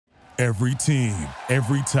Every team,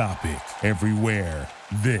 every topic, everywhere.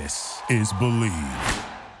 This is Believe.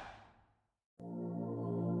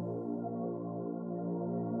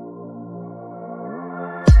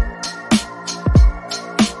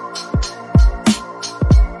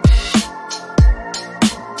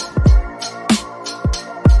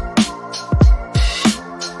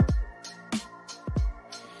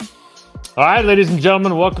 All right, ladies and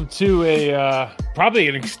gentlemen, welcome to a probably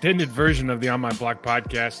an extended version of the On My Block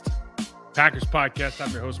podcast, Packers podcast. I'm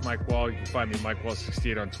your host, Mike Wahle. You can find me, Mike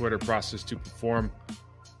Wahle68 on Twitter, Process to Perform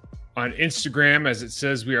on Instagram. As it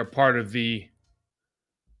says, we are part of the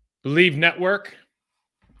Believe Network,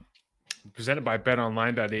 presented by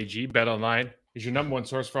BetOnline.ag. BetOnline is your number one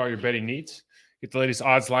source for all your betting needs. Get the latest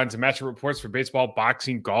odds, lines, and matchup reports for baseball,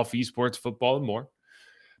 boxing, golf, esports, football, and more.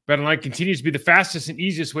 BetOnline continues to be the fastest and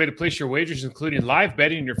easiest way to place your wagers, including live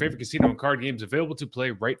betting and your favorite casino and card games available to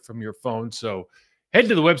play right from your phone. So head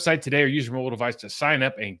to the website today or use your mobile device to sign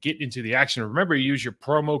up and get into the action. Remember, use your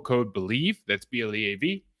promo code BELIEVE, that's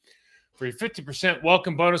BLEAV, for your 50%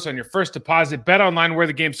 welcome bonus on your first deposit. BetOnline, where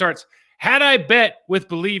the game starts. Had I bet with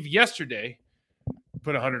Believe yesterday,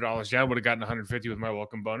 put $100 down, would have gotten $150 with my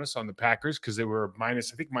welcome bonus on the Packers because they were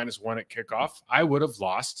minus one at kickoff. I would have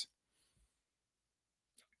lost.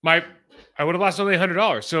 I would have lost only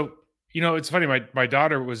 $100. So, you know, it's funny. My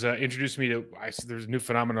daughter was introduced me to, there's a new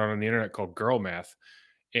phenomenon on the internet called girl math.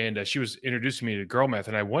 And she was introducing me to girl math.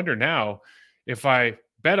 And I wonder now if I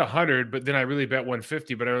bet 100, but then I really bet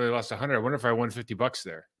 150, but I really lost 100. I wonder if I won $50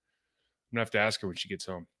 there. I'm going to have to ask her when she gets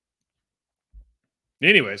home.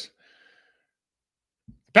 Anyways,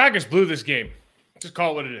 the Packers blew this game. Just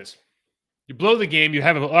call it what it is. You blow the game, you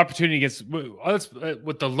have an opportunity against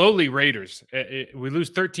with the lowly Raiders. We lose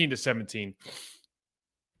 13-17.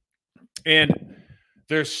 And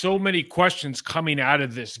there's so many questions coming out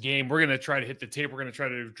of this game. We're going to try to hit the tape. We're going to try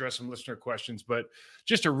to address some listener questions. But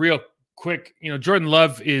just a real quick, Jordan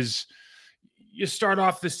Love is – you start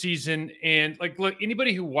off the season and, look,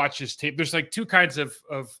 anybody who watches tape, there's two kinds of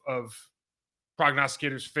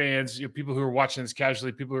prognosticators, fans, people who are watching this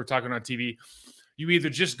casually, people who are talking on TV. You either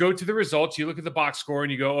just go to the results, you look at the box score,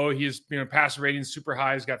 and you go, oh, he's passer rating super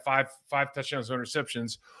high, he's got five touchdowns, no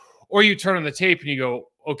interceptions. Or you turn on the tape and you go,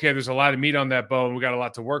 okay, there's a lot of meat on that bone, we got a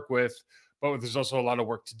lot to work with, but there's also a lot of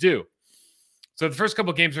work to do. So the first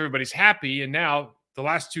couple of games, everybody's happy, and now the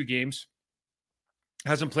last two games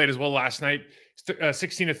hasn't played as well last night.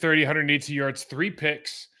 16-30, 182 yards, 3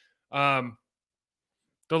 picks. The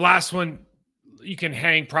last one you can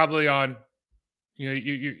hang probably on.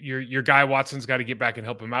 Your guy Watson's got to get back and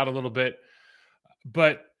help him out a little bit.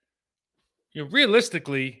 But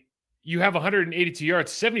realistically, you have 182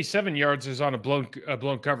 yards. 77 yards is on a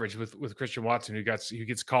blown coverage with Christian Watson, who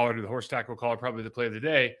gets collared to the horse tackle collar, probably the play of the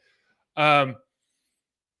day.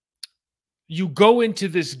 You go into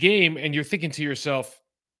this game and you're thinking to yourself,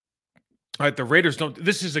 all right, the Raiders don't.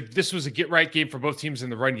 This was a get right game for both teams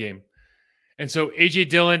in the run game, and so A.J.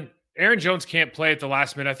 Dillon. Aaron Jones can't play at the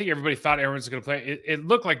last minute. I think everybody thought Aaron was going to play. It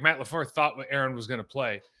looked like Matt LaFleur thought Aaron was going to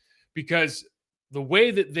play because the way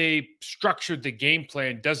that they structured the game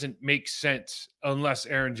plan doesn't make sense unless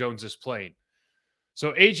Aaron Jones is playing.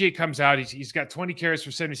 So AJ comes out. He's got 20 carries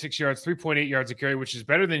for 76 yards, 3.8 yards a carry, which is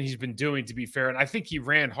better than he's been doing, to be fair. And I think he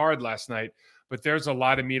ran hard last night, but there's a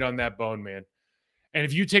lot of meat on that bone, man. And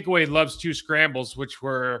if you take away Love's 2 scrambles, which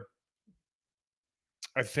were,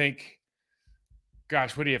 I think,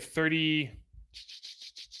 gosh, what do you have? 30,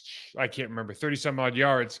 I can't remember, 30 some odd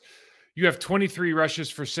yards. You have 23 rushes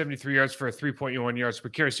for 73 yards for a 3.1 yards per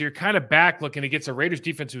carry. So you're kind of back looking against a Raiders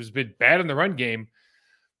defense who's been bad in the run game.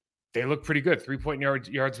 They look pretty good.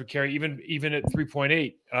 3.0 yards per carry, even at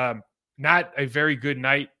 3.8. Not a very good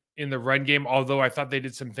night in the run game, although I thought they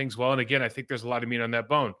did some things well. And again, I think there's a lot of meat on that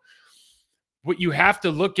bone. What you have to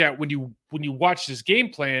look at when you watch this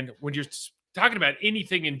game plan, when you're talking about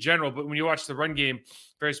anything in general, but when you watch the run game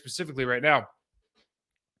very specifically right now,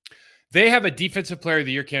 they have a defensive player of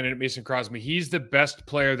the year candidate, Mason Crosby. He's the best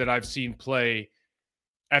player that I've seen play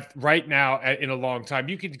right now in a long time.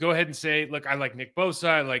 You can go ahead and say, look, I like Nick Bosa.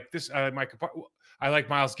 I like this. I like Mike. I like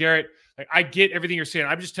Myles Garrett. I get everything you're saying.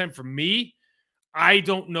 I'm just telling, for me, I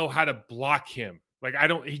don't know how to block him.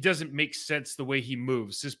 He doesn't make sense the way he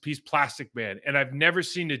moves. He's plastic, man. And I've never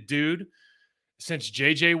seen a dude since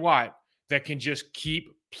J.J. Watt that can just keep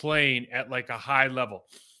playing at a high level.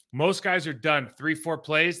 Most guys are done 3-4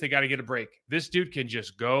 plays. They got to get a break. This dude can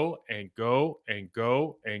just go and go and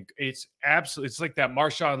go. And it's like that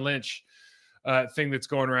Marshawn Lynch thing that's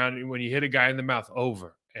going around when you hit a guy in the mouth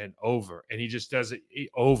over and over, and he just does it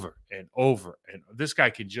over and over. And this guy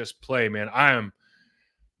can just play, man.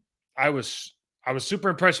 I was I was super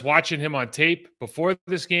impressed watching him on tape before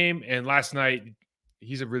this game, and last night,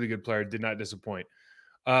 he's a really good player. Did not disappoint.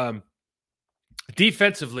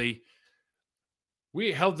 Defensively,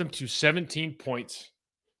 we held them to 17 points.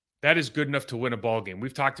 That is good enough to win a ball game.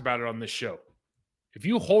 We've talked about it on this show. If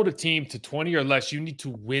you hold a team to 20 or less, you need to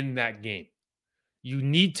win that game. You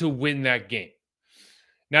need to win that game.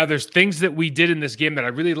 Now, there's things that we did in this game that I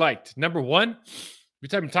really liked. Number one, we've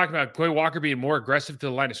been talking about Quay Walker being more aggressive to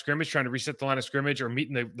the line of scrimmage, trying to reset the line of scrimmage or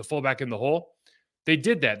meeting the fullback in the hole. They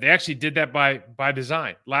did that. They actually did that by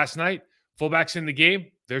design. Last night, fullbacks in the game,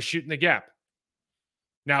 they're shooting the gap.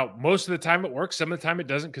 Now, most of the time it works. Some of the time it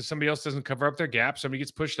doesn't because somebody else doesn't cover up their gap. Somebody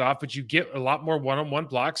gets pushed off, but you get a lot more one-on-one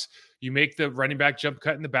blocks. You make the running back jump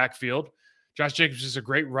cut in the backfield. Josh Jacobs is a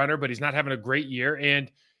great runner, but he's not having a great year,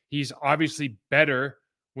 and he's obviously better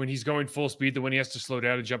when he's going full speed than when he has to slow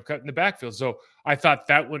down and jump cut in the backfield. So I thought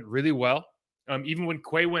that went really well. Even when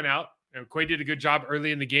Quay went out, and Quay did a good job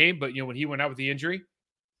early in the game, but when he went out with the injury,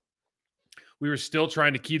 we were still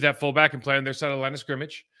trying to keep that fullback and play on their side of the line of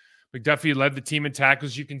scrimmage. McDuffie led the team in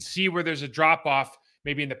tackles. You can see where there's a drop-off,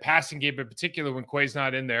 maybe in the passing game in particular when Quay's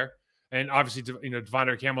not in there. And obviously,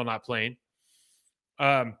 Devondre Campbell not playing.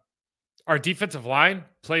 Our defensive line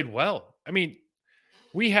played well. I mean,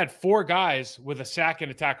 we had 4 guys with a sack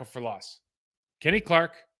and a tackle for loss. Kenny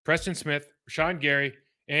Clark, Preston Smith, Rashawn Gary,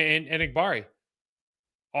 and Igbari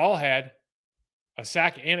all had a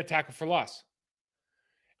sack and a tackle for loss.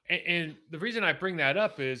 And the reason I bring that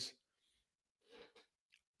up is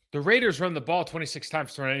the Raiders run the ball 26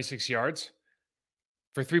 times for 96 yards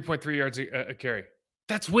for 3.3 yards a carry.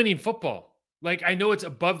 That's winning football. Like, I know it's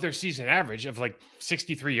above their season average of like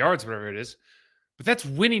 63 yards, whatever it is, but that's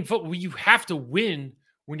winning football. You have to win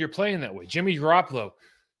when you're playing that way. Jimmy Garoppolo,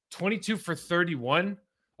 22 for 31.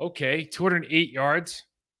 Okay, 208 yards,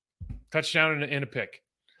 touchdown and a pick.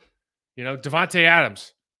 Devontae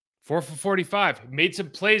Adams, 4 for 45. Made some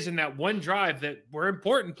plays in that one drive that were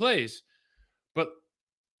important plays, but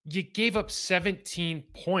you gave up 17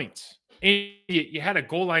 points. And you had a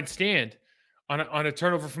goal line stand on a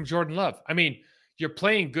turnover from Jordan Love. I mean, you're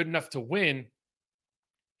playing good enough to win,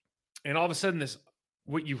 and all of a sudden,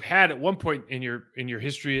 what you had at one point in your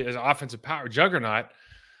history as an offensive power juggernaut,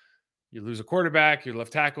 you lose a quarterback, your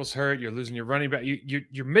left tackle's hurt, you're losing your running back,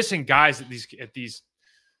 you're missing guys at these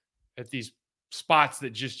spots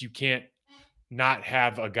that just you can't not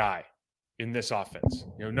have a guy in this offense.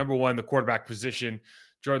 Number one, the quarterback position.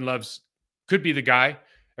 Jordan Love's could be the guy.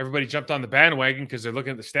 Everybody jumped on the bandwagon because they're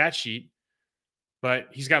looking at the stat sheet, but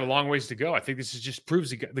he's got a long ways to go. I think this just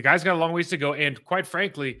proves the guy's got a long ways to go. And quite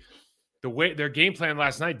frankly, the way their game plan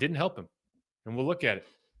last night didn't help him. And we'll look at it.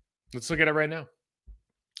 Let's look at it right now.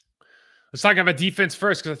 Let's talk about defense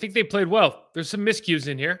first, because I think they played well. There's some miscues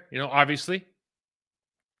in here, obviously.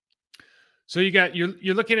 So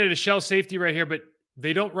you're looking at a shell safety right here, but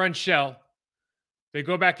they don't run shell. They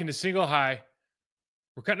go back into single high.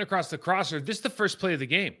 We're cutting across the crosser. This is the first play of the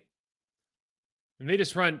game. And they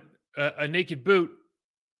just run a naked boot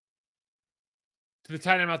to the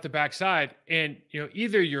tight end out the backside. And,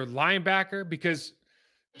 either your linebacker, because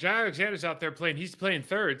John Alexander's out there playing, he's playing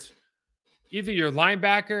thirds. Either your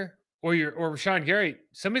linebacker or Rashawn Gary,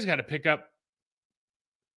 somebody's got to pick up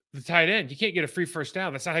the tight end. You can't get a free first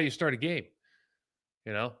down. That's not how you start a game.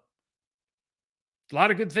 A lot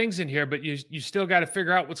of good things in here, but you still got to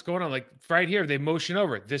figure out what's going on. Like right here, they motion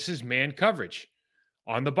over. This is man coverage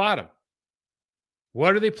on the bottom.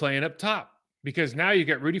 What are they playing up top? Because now you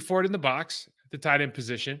got Rudy Ford in the box at the tight end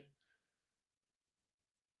position.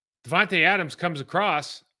 Devontae Adams comes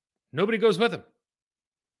across. Nobody goes with him.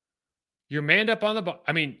 You're manned up on the ball.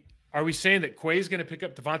 I mean, are we saying that Quay's going to pick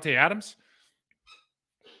up Devontae Adams?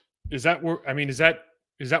 Is that where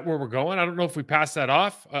we're going? I don't know if we pass that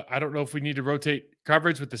off. I don't know if we need to rotate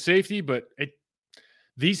coverage with the safety, but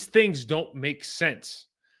these things don't make sense.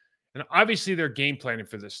 And obviously they're game planning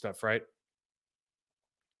for this stuff, right?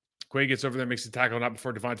 Quay gets over there, makes the tackle, not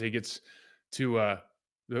before Devontae gets to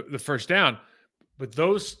the first down. But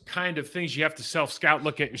those kind of things you have to self-scout,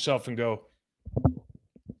 look at yourself and go,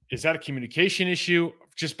 is that a communication issue?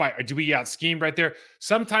 Do we get out-schemed right there?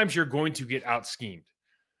 Sometimes you're going to get out-schemed.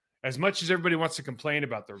 As much as everybody wants to complain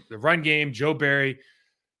about the run game, Joe Barry,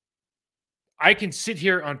 I can sit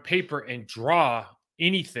here on paper and draw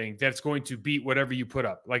anything that's going to beat whatever you put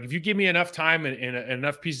up. Like if you give me enough time and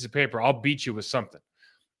enough pieces of paper, I'll beat you with something.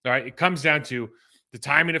 All right. It comes down to the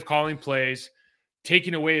timing of calling plays,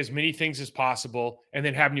 taking away as many things as possible, and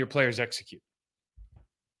then having your players execute.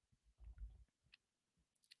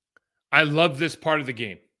 I love this part of the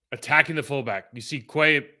game, attacking the fullback. You see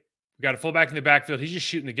Quay, we got a fullback in the backfield. He's just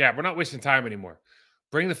shooting the gap. We're not wasting time anymore.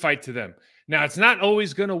 Bring the fight to them. Now, it's not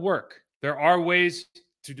always going to work. There are ways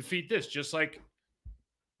to defeat this, just like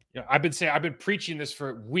I've been preaching this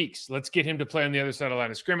for weeks. Let's get him to play on the other side of the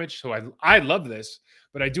line of scrimmage. So I love this,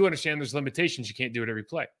 but I do understand there's limitations. You can't do it every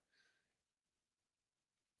play.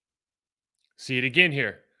 See it again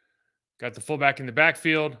here. Got the fullback in the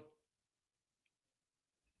backfield.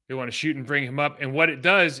 They want to shoot and bring him up. And what it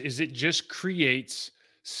does is it just creates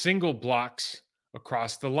single blocks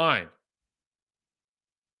across the line.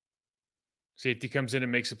 Safety comes in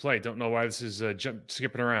and makes a play. Don't know why this is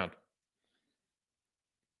skipping around.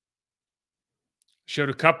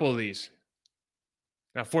 Showed a couple of these.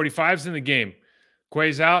 Now 45's in the game.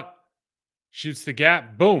 Quay's out, shoots the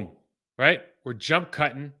gap, boom, right? We're jump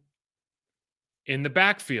cutting in the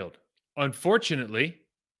backfield. Unfortunately,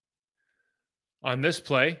 on this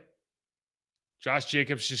play, Josh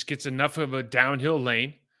Jacobs just gets enough of a downhill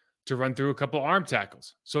lane to run through a couple arm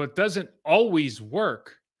tackles. So it doesn't always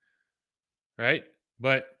work, right?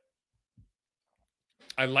 But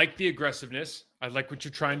I like the aggressiveness. I like what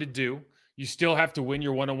you're trying to do. You still have to win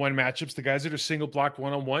your one-on-one matchups. The guys that are single blocked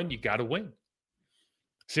one-on-one, you got to win.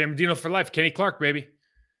 Sam Medina for life. Kenny Clark, baby.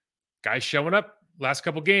 Guy's showing up. Last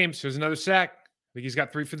couple games. There's another sack. I think he's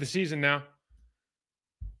got 3 for the season now.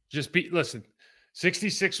 Listen,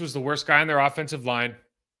 66 was the worst guy on their offensive line.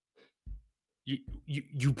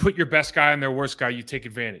 You put your best guy on their worst guy, you take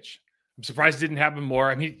advantage. I'm surprised it didn't happen more.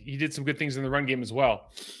 I mean, he did some good things in the run game as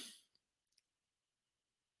well.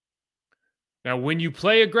 Now, when you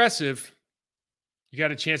play aggressive, you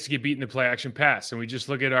got a chance to get beat in the play action pass. And we just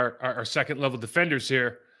look at our second level defenders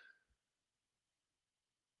here.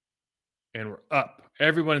 And we're up.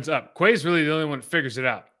 Everyone's up. Quay's really the only one that figures it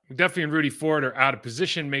out. McDuffie and Rudy Ford are out of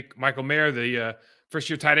position. Michael Mayer, the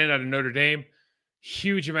first-year tight end out of Notre Dame.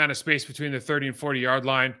 Huge amount of space between the 30 and 40-yard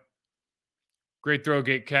line. Great throw,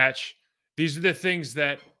 great catch. These are the things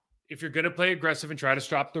that if you're going to play aggressive and try to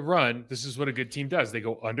stop the run, this is what a good team does. They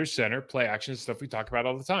go under center, play action, stuff we talk about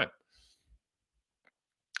all the time.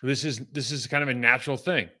 This is kind of a natural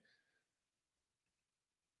thing.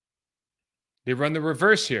 They run the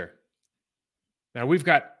reverse here. Now we've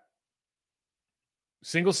got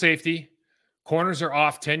single safety. Corners are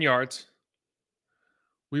off 10 yards.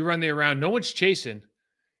 We run the around. No one's chasing.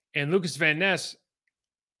 And Lucas Van Ness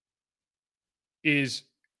is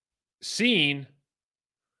seeing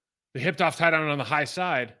the hipped off tight end on the high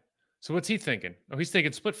side. So what's he thinking? Oh, he's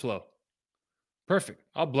thinking split flow. Perfect.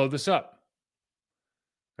 I'll blow this up.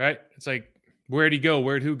 Right? It's like, where'd he go?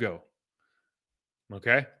 Where'd who go?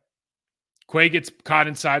 Okay. Quay gets caught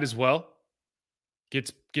inside as well.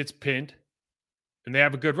 Gets pinned. And they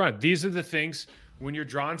have a good run. These are the things when you're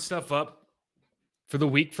drawing stuff up for the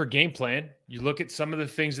week for game plan, you look at some of the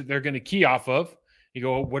things that they're going to key off of. You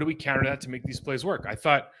go, what do we counter that to make these plays work? I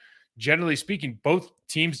thought, generally speaking, both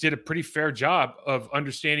teams did a pretty fair job of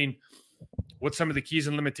understanding what some of the keys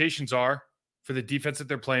and limitations are for the defense that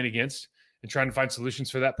they're playing against and trying to find solutions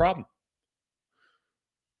for that problem.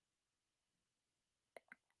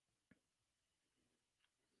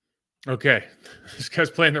 Okay, this guy's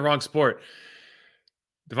playing the wrong sport.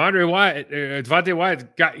 Devontae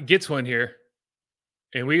Wyatt gets one here,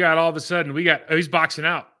 and we got all of a sudden he's boxing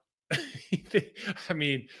out. I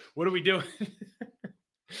mean, what are we doing?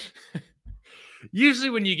 Usually,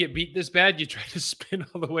 when you get beat this bad, you try to spin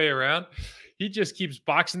all the way around. He just keeps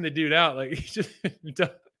boxing the dude out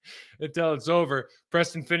until it's over.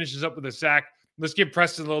 Preston finishes up with a sack. Let's give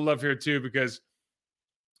Preston a little love here too, because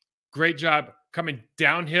great job coming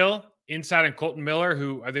downhill inside on Colton Miller,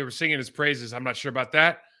 who they were singing his praises. I'm not sure about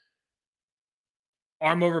that.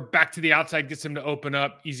 Arm over back to the outside, gets him to open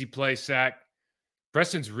up. Easy play, sack.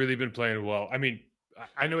 Preston's really been playing well. I mean,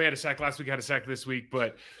 I know he had a sack last week, had a sack this week,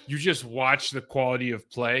 but you just watch the quality of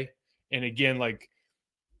play. And again, like,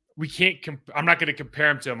 we can't I'm not going to compare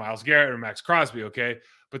him to Myles Garrett or Max Crosby, okay?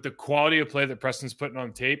 But the quality of play that Preston's putting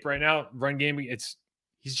on tape right now, run game,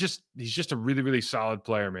 he's just a really, really solid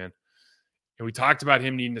player, man. And we talked about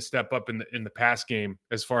him needing to step up in the pass game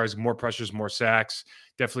as far as more pressures, more sacks.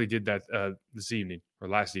 Definitely did that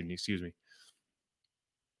last evening, excuse me.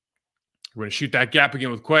 We're going to shoot that gap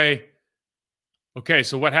again with Quay. Okay,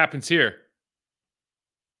 so what happens here?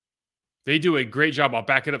 They do a great job. I'll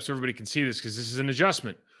back it up so everybody can see this because this is an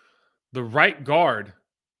adjustment. The right guard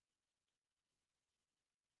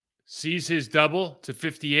sees his double to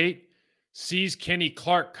 58, sees Kenny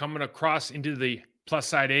Clark coming across into the plus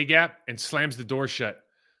side A gap and slams the door shut.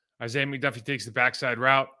 Isaiah McDuffie takes the backside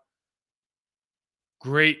route.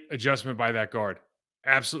 Great adjustment by that guard.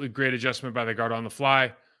 Absolutely great adjustment by the guard on the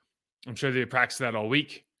fly. I'm sure they practiced that all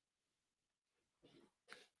week.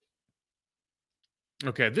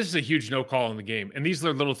 Okay, this is a huge no call in the game. And these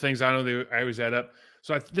are little things I know I always add up.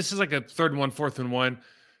 So this is like a 3rd and 1, 4th and 1.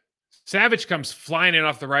 Savage comes flying in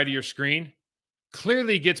off the right of your screen.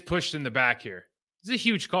 Clearly gets pushed in the back here. It's a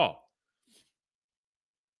huge call.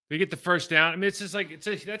 They get the first down. I mean, it's just like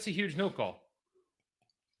that's a huge no call.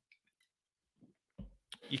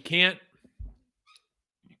 You can't.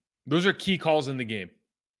 Those are key calls in the game.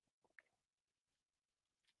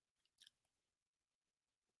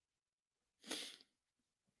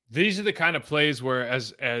 These are the kind of plays where,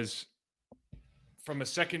 as from a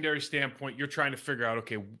secondary standpoint, you're trying to figure out,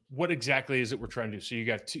 okay, what exactly is it we're trying to do? So you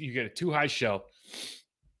got a too high shell.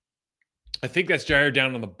 I think that's Jair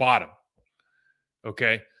down on the bottom.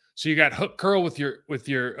 Okay, so you got hook curl with your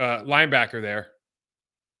linebacker there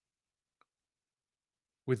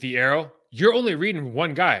with the arrow. You're only reading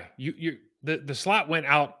one guy. The slot went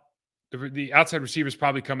out. The outside receiver is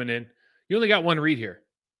probably coming in. You only got one read here.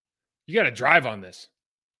 You got to drive on this.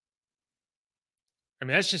 I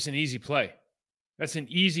mean, that's just an easy play. That's an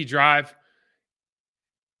easy drive.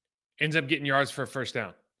 Ends up getting yards for a first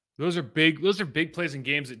down. Those are big plays in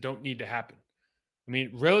games that don't need to happen. I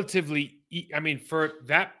mean, for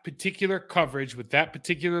that particular coverage with that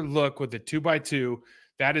particular look with the 2x2,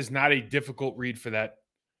 that is not a difficult read for that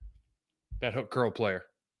hook curl player.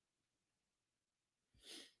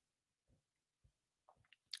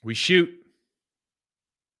 We shoot.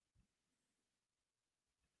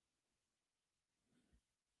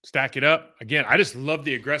 Stack it up. Again, I just love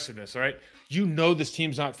the aggressiveness, all right? You know this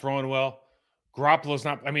team's not throwing well. Garoppolo's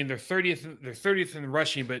not – I mean, they're 30th in the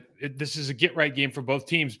rushing, but this is a get-right game for both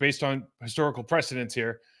teams based on historical precedents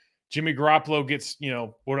here. Jimmy Garoppolo gets,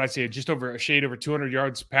 what did I say, just over a shade over 200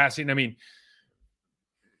 yards passing. I mean,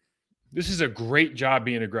 this is a great job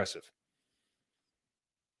being aggressive.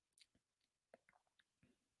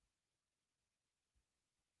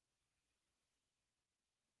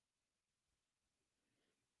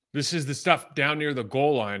 This is the stuff down near the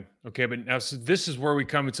goal line. Okay, but now so this is where we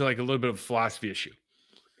come into like a little bit of a philosophy issue.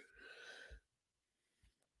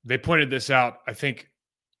 They pointed this out, I think,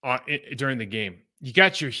 during the game. You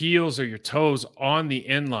got your heels or your toes on the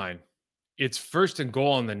end line. It's 1st and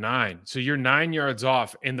goal on the 9. So you're 9 yards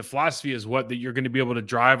off. And the philosophy is that you're going to be able to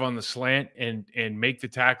drive on the slant and make the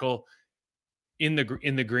tackle in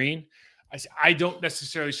the green. I don't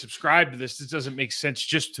necessarily subscribe to this. This doesn't make sense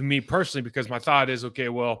just to me personally, because my thought is, okay,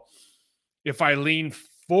 well, if I lean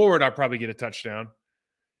forward, I'll probably get a touchdown.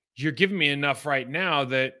 You're giving me enough right now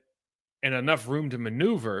and enough room to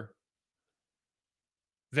maneuver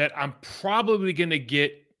that I'm probably going to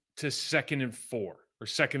get to 2nd and 4 or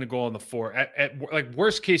 2nd and goal on the 4. At like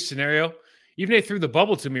worst case scenario, even if they threw the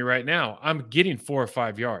bubble to me right now, I'm getting 4 or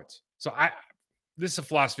 5 yards. So this is a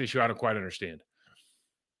philosophy issue I don't quite understand.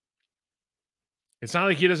 It's not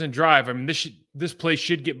like he doesn't drive. I mean, this play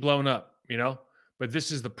should get blown up, But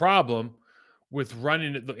this is the problem with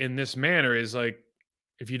running it in this manner is like,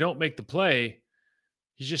 if you don't make the play,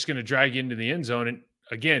 he's just going to drag you into the end zone. And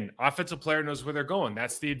again, offensive player knows where they're going.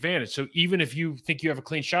 That's the advantage. So even if you think you have a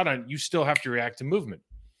clean shot on it, you still have to react to movement.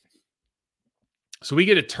 So we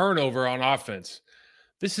get a turnover on offense.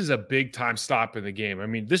 This is a big time stop in the game. I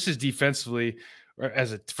mean, this is defensively –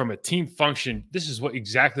 from a team function, this is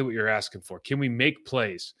exactly what you're asking for. Can we make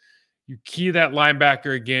plays? You key that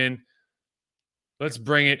linebacker again. Let's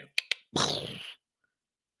bring it.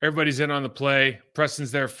 Everybody's in on the play.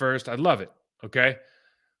 Preston's there first. I love it. Okay.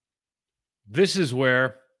 This is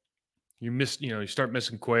where you start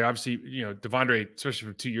missing Quay. Obviously, Devondre, especially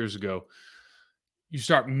from 2 years ago, you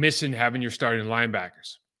start missing having your starting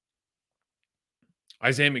linebackers.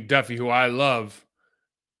 Isaiah McDuffie, who I love,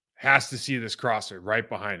 has to see this crosser right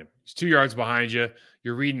behind him. He's 2 yards behind you.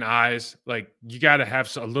 You're reading eyes. Like, you got to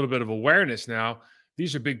have a little bit of awareness now.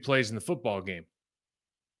 These are big plays in the football game.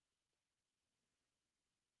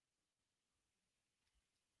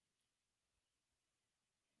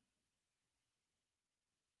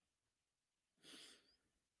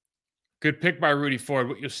 Good pick by Rudy Ford.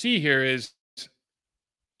 What you'll see here is,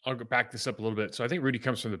 I'll go back this up a little bit. So I think Rudy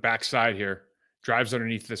comes from the backside here, drives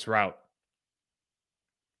underneath this route.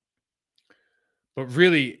 But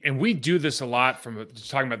really, and we do this a lot from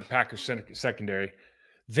talking about the Packers secondary,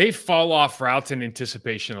 they fall off routes in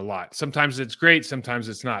anticipation a lot. Sometimes it's great, sometimes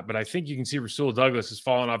it's not. But I think you can see Rasul Douglas is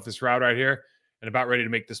falling off this route right here and about ready to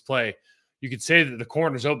make this play. You could say that the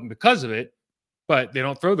corner's open because of it, but they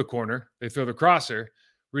don't throw the corner. They throw the crosser.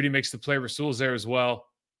 Rudy makes the play. Rasul's there as well.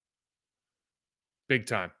 Big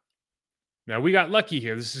time. Now, we got lucky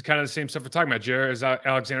here. This is kind of the same stuff we're talking about. Jair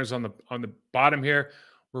Alexander's on the bottom here.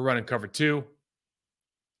 We're running cover 2.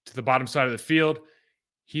 To the bottom side of the field.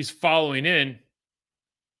 He's following in.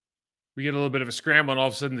 We get a little bit of a scramble, and all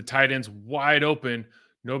of a sudden the tight end's wide open.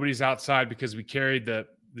 Nobody's outside because we carried the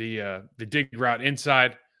dig route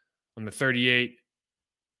inside on the 38.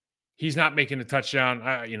 He's not making a touchdown,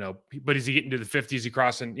 but is he getting to the 50s? Is he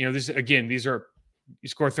crossing? These are you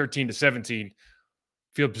score 13 to 17.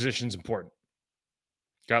 Field position's important.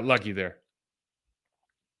 Got lucky there.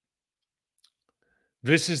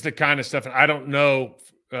 This is the kind of stuff, and I don't know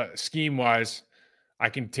scheme-wise. I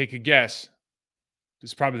can take a guess.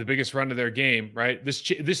 This is probably the biggest run of their game, right?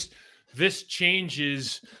 This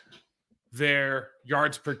changes their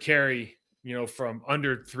yards per carry, from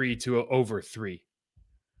under 3 to over 3.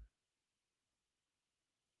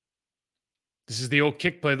 This is the old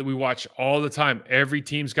kick play that we watch all the time. Every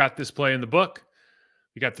team's got this play in the book.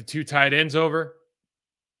 We got the 2 tight ends over.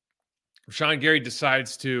 Rashawn Gary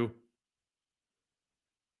decides to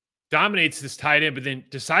dominates this tight end, but then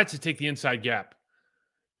decides to take the inside gap.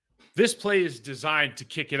 This play is designed to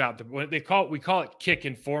kick it out. We call it kick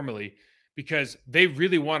informally because they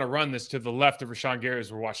really want to run this to the left of Rashawn Gary as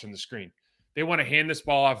we're watching the screen. They want to hand this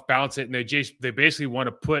ball off, bounce it, and they basically want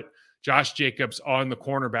to put Josh Jacobs on the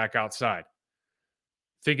cornerback outside,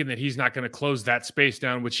 thinking that he's not going to close that space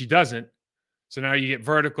down, which he doesn't. So now you get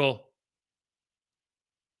vertical,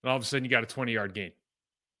 and all of a sudden you got a 20-yard gain,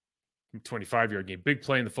 25-yard gain. Big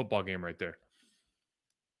play in the football game right there.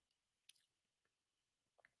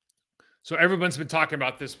 So everyone's been talking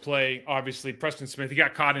about this play. Obviously, Preston Smith, he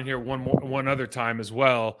got caught in here one other time as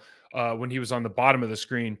well when he was on the bottom of the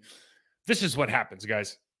screen. This is what happens,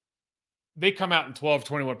 guys. They come out in 12,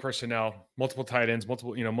 21 personnel, multiple tight ends,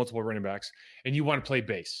 multiple running backs, and you want to play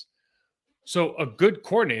base. So a good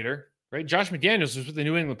coordinator, right? Josh McDaniels was with the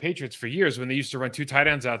New England Patriots for years when they used to run 2 tight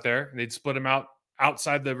ends out there, and they'd split them out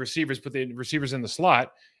outside the receivers, put the receivers in the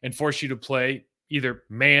slot, and force you to play either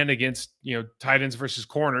man against, tight ends versus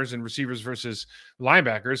corners and receivers versus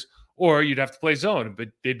linebackers, or you'd have to play zone, but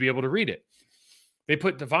they'd be able to read it. They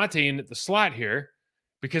put Devontae in at the slot here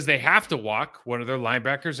because they have to walk one of their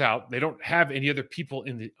linebackers out. They don't have any other people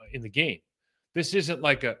in the game. This isn't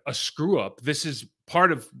like a screw up. This is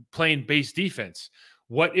part of playing base defense.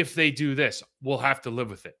 What if they do this? We'll have to live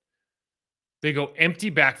with it. They go empty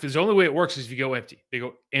backfield. The only way it works is if you go empty. They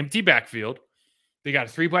go empty backfield. They got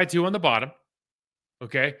a 3x2 on the bottom.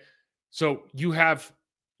 Okay. So you have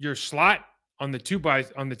your slot on the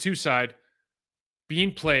two side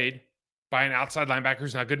being played by an outside linebacker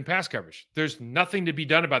who's not good in pass coverage. There's nothing to be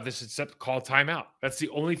done about this except call timeout. That's the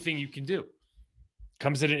only thing you can do.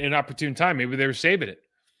 Comes at an inopportune time. Maybe they were saving it.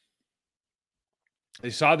 They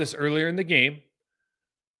saw this earlier in the game.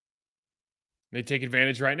 They take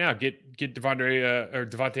advantage right now. Get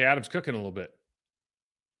Devontae Adams cooking a little bit.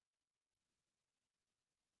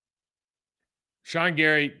 Sean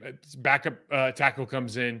Gary, backup tackle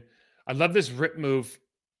comes in. I love this rip move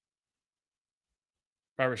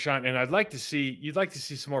by Rashawn, and you'd like to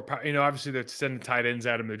see some more power. Obviously they're sending tight ends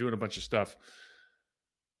at him. They're doing a bunch of stuff.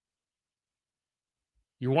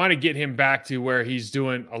 You want to get him back to where he's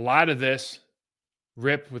doing a lot of this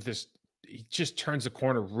rip with this. He just turns the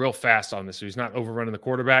corner real fast on this, so he's not overrunning the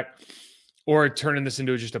quarterback or turning this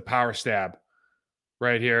into just a power stab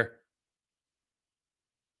right here.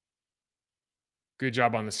 Good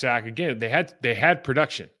job on the sack. Again, they had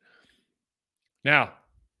production. Now,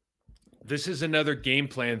 this is another game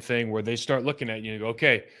plan thing where they start looking at you and go,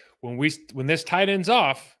 okay, when this tight end's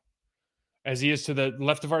off, as he is to the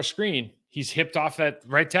left of our screen, he's hipped off that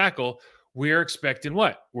right tackle. We're expecting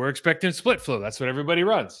what? We're expecting split flow. That's what everybody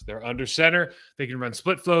runs. They're under center. They can run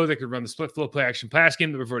split flow. They could run the split flow play action pass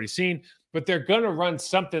game that we've already seen, but they're going to run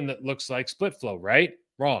something that looks like split flow, right?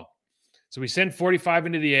 Wrong. So we send 45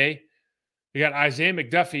 into the A. We got Isaiah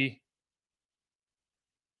McDuffie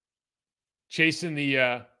chasing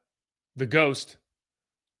the ghost,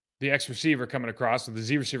 the X receiver coming across, or the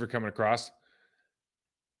Z receiver coming across.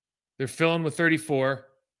 They're filling with 34,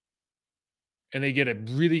 and they get a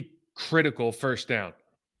really critical first down.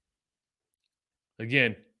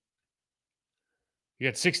 Again, you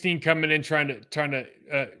got 16 coming in trying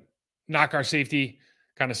to knock our safety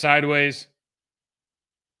kind of sideways.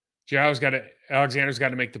 Alexander's got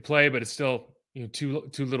to make the play, but it's still too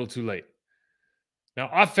little, too late. Now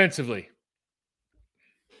offensively,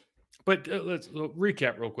 but let's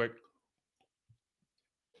recap real quick.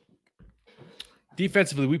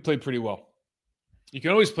 Defensively, we played pretty well. You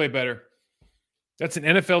can always play better. That's an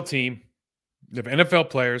NFL team. They have NFL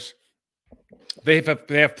players. They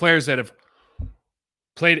have players that have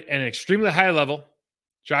played at an extremely high level.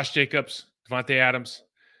 Josh Jacobs, Devontae Adams,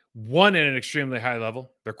 won at an extremely high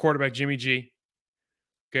level. Their quarterback, Jimmy G.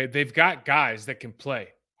 Okay, they've got guys that can play.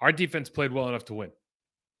 Our defense played well enough to win.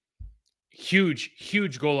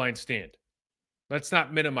 huge goal line stand. Let's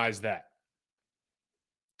not minimize that.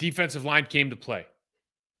 Defensive line came to play.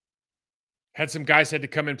 Had some guys had to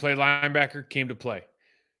come and play linebacker, came to play.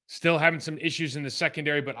 Still having some issues in the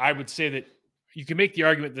secondary, but I would say that you can make the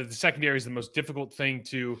argument that the secondary is the most difficult thing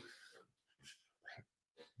to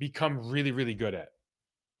become really, really good at.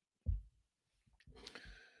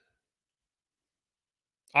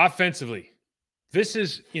 Offensively, this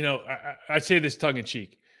is, I say this tongue in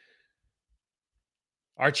cheek.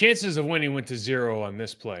 Our chances of winning went to 0 on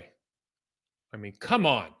this play. I mean, come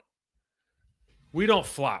on. We don't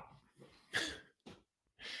flop.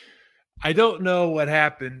 I don't know what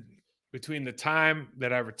happened between the time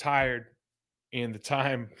that I retired and the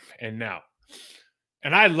time and now.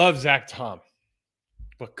 And I love Zach Tom.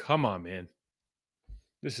 But come on, man.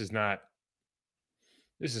 This is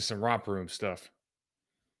some romper room stuff.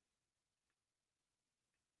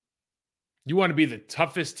 You want to be the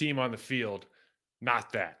toughest team on the field,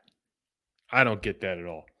 not that. I don't get that at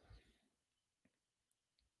all.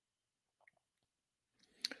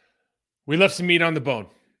 We left some meat on the bone.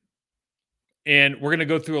 And we're going to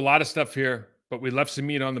go through a lot of stuff here, but we left some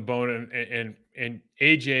meat on the bone, and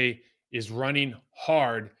AJ is running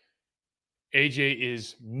hard. AJ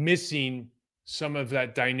is missing some of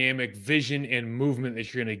that dynamic vision and movement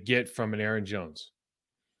that you're going to get from an Aaron Jones.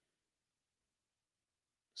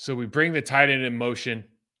 So we bring the tight end in motion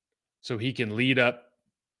so he can lead up.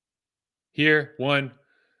 Here, one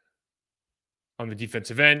on the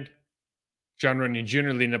defensive end. John Runyon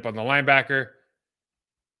Jr. leading up on the linebacker.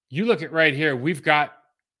 You look at right here, we've got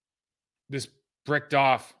this bricked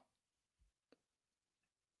off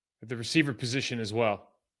at the receiver position as well.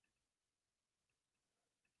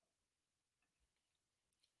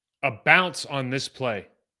 A bounce on this play,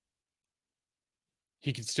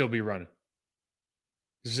 he could still be running.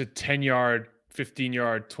 This is a 10-yard,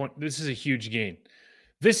 15-yard, 20. This is a huge gain.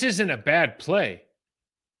 This isn't a bad play.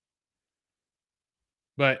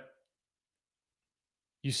 But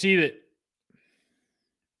you see that.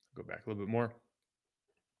 Go back a little bit more.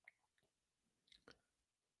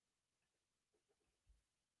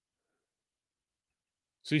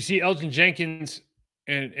 So you see Elgton Jenkins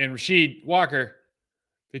and Rasheed Walker.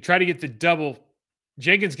 They try to get the double.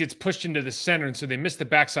 Jenkins gets pushed into the center, and so they miss the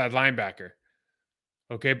backside linebacker.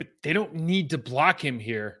 Okay, but they don't need to block him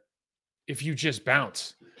here if you just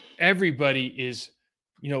bounce. Everybody is,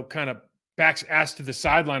 kind of backs ass to the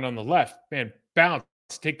sideline on the left. Man, bounce.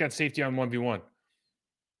 Take that safety on 1v1.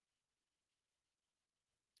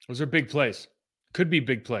 Those are big plays. Could be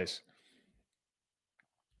big plays.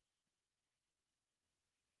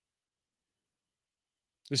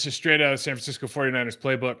 This is straight out of San Francisco 49ers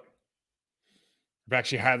playbook. I've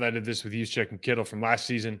actually highlighted this with Juszczyk and Kittle from last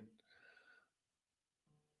season.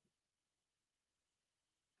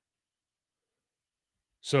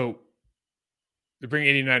 So they bring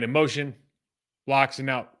 89 in motion, blocks, and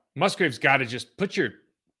now Musgrave's got to just put your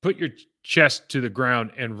chest to the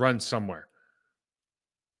ground and run somewhere.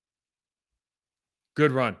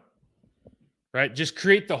 Good run, right? Just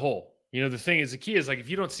create the hole. The thing is, the key is, like, if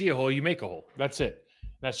you don't see a hole, you make a hole. That's it.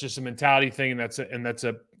 That's just a mentality thing, and that's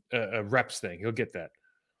a reps thing. He'll get that.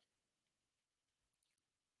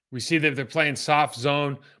 We see that they're playing soft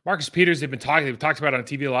zone. Marcus Peters, they've talked about it on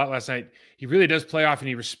TV a lot last night. He really does play off, and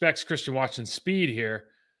he respects Christian Watson's speed here,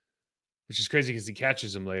 which is crazy because he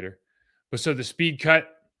catches him later. But so the speed cut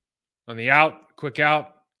on the out, quick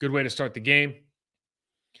out, good way to start the game.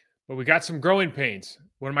 But we got some growing pains.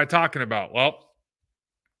 What am I talking about? Well,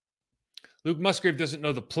 Luke Musgrave doesn't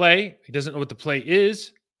know the play. He doesn't know what the play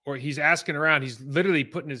is, or he's asking around. He's literally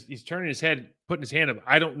he's turning his head, putting his hand up.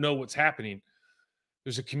 I don't know what's happening.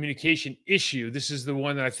 There's a communication issue. This is the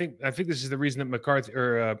one that I think this is the reason that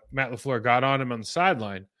Matt LaFleur got on him on the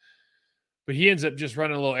sideline. But he ends up just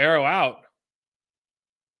running a little arrow out.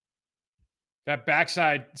 That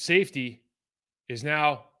backside safety is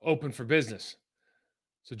now open for business.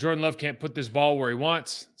 So Jordan Love can't put this ball where he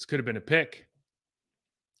wants. This could have been a pick.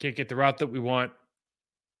 Can't get the route that we want.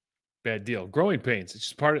 Bad deal. Growing pains. It's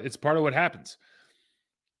just part of what happens.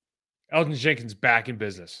 Elgton Jenkins back in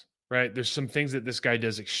business, right? There's some things that this guy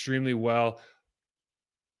does extremely well.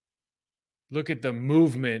 Look at the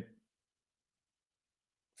movement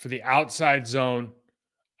for the outside zone,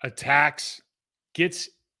 attacks, gets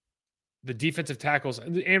the defensive tackles,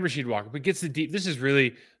 and Rasheed Walker, but gets the deep. This is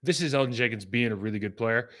Elgton Jenkins being a really good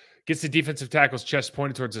player. Gets the defensive tackles chest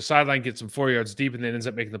pointed towards the sideline, gets them 4 yards deep, and then ends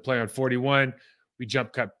up making the play on 41. We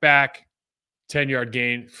jump cut back, 10-yard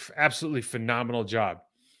gain. Absolutely phenomenal job.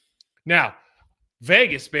 Now,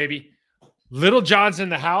 Vegas, baby. Little John's in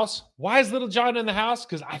the house. Why is Little John in the house?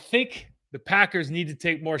 Because I think the Packers need to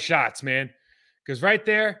take more shots, man. Because right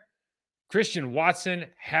there, Christian Watson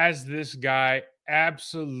has this guy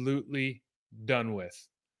absolutely done with.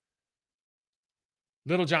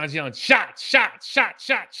 Little John's yelling, shot, shot, shot,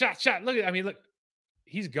 shot, shot, shot. Look,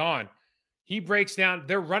 he's gone. He breaks down.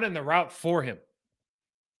 They're running the route for him.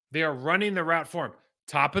 They are running the route for him.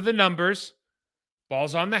 Top of the numbers,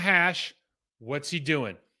 ball's on the hash. What's he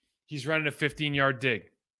doing? He's running a 15-yard dig.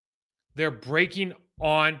 They're breaking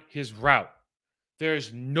on his route.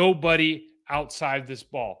 There's nobody outside this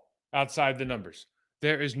ball, outside the numbers.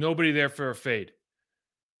 There is nobody there for a fade.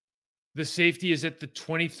 The safety is at the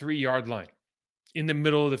 23-yard line in the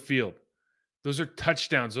middle of the field. Those are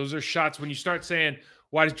touchdowns. Those are shots. When you start saying,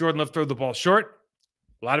 why does Jordan Love throw the ball short?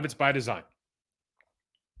 A lot of it's by design.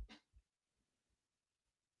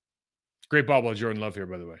 Great ball by Jordan Love here,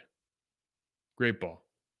 by the way. Great ball.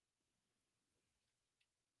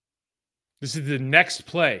 This is the next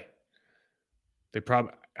play.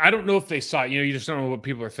 I don't know if they saw it. You just don't know what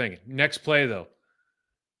people are thinking. Next play, though.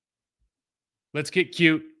 Let's get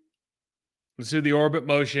cute. Let's do the orbit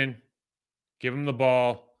motion. Give him the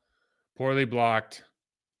ball. Poorly blocked.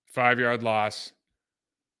 5-yard loss.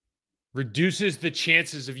 Reduces the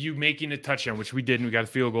chances of you making a touchdown, which we did, and we got a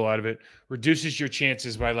field goal out of it. Reduces your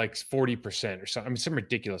chances by like 40% or something. Some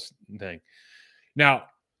ridiculous thing. Now,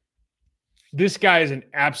 this guy is an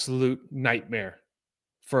absolute nightmare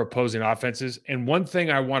for opposing offenses. And one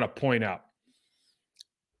thing I want to point out,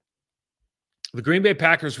 the Green Bay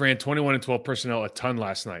Packers ran 21 and 12 personnel a ton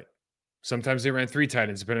last night. Sometimes they ran 3 tight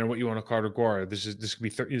ends, depending on what you want to call it. Guara. This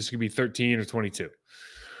could be 13 or 22.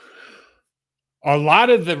 A lot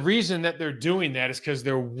of the reason that they're doing that is because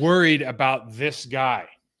they're worried about this guy.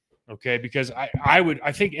 Okay, because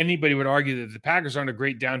I think anybody would argue that the Packers aren't a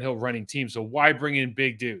great downhill running team. So why bring in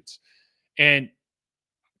big dudes? And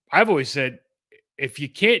I've always said, if you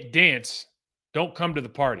can't dance, don't come to the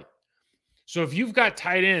party. So if you've got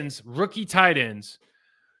tight ends, rookie tight ends,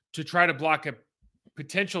 to try to block a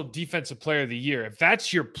potential defensive player of the year, if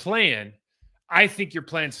that's your plan, I think your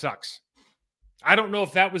plan sucks. I don't know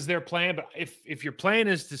if that was their plan, but if your plan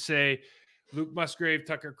is to say, Luke Musgrave,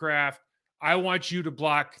 Tucker Kraft, I want you to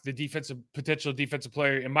block the potential defensive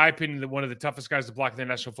player, in my opinion, one of the toughest guys to block in the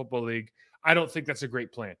National Football League, I don't think that's a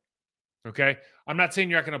great plan. Okay? I'm not saying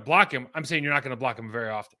you're not going to block him. I'm saying you're not going to block him very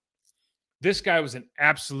often. This guy was an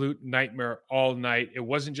absolute nightmare all night. It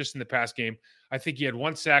wasn't just in the pass game. I think he had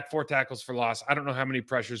 1 sack, 4 tackles for loss. I don't know how many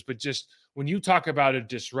pressures, but just when you talk about a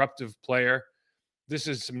disruptive player, this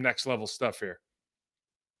is some next level stuff here.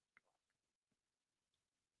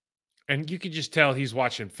 And you could just tell he's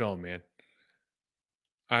watching film, man.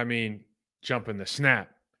 I mean, jumping the snap,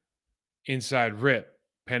 inside rip,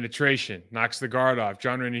 penetration, knocks the guard off.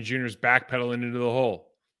 John Rennie Jr. is backpedaling into the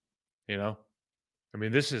hole. You know? I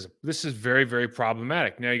mean, this is very, very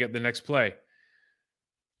problematic. Now you got the next play.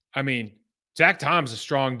 I mean, Zach Tom's a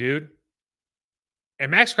strong dude.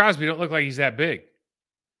 And Max Crosby don't look like he's that big.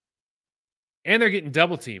 And they're getting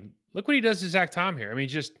double teamed. Look what he does to Zach Tom here. I mean,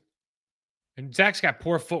 and Zach's got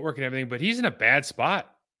poor footwork and everything, but he's in a bad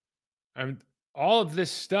spot. I mean, all of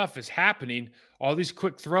this stuff is happening. All these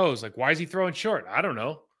quick throws. Like, why is he throwing short? I don't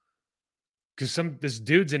know. Because this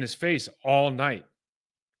dude's in his face all night.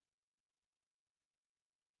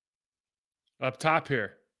 Up top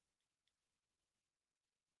here.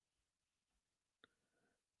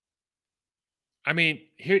 I mean,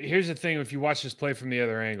 here's the thing if you watch this play from the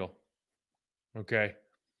other angle. Okay.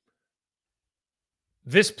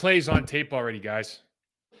 This play's on tape already, guys.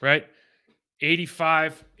 Right?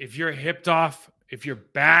 85. If you're hipped off, if you're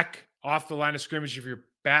back off the line of scrimmage, if you're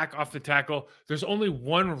back off the tackle, there's only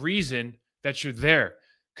one reason that you're there.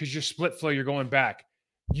 Because you're split flow, you're going back.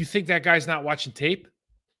 You think that guy's not watching tape?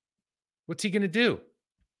 What's he going to do?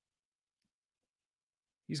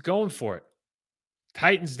 He's going for it.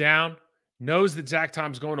 Tightens down. Knows that Zach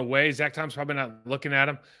Tom's going away. Zach Tom's probably not looking at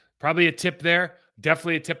him. Probably a tip there.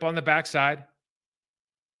 Definitely a tip on the backside.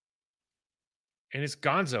 And it's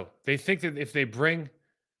gonzo. They think that if they bring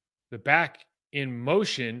the back in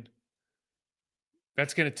motion,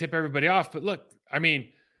 that's going to tip everybody off. But look, I mean,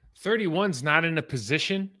 31's not in a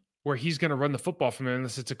position where he's going to run the football from there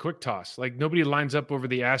unless it's a quick toss. Like, nobody lines up over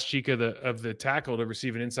the ass cheek of the tackle to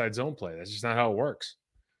receive an inside zone play. That's just not how it works.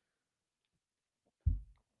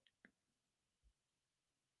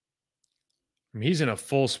 I mean, he's in a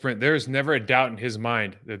full sprint. There's never a doubt in his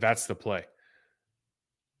mind that that's the play.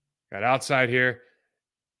 Got outside here.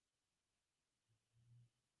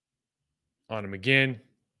 On him again.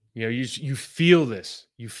 You know, you feel this.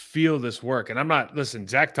 You feel this work. And listen,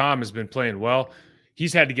 Zach Tom has been playing well.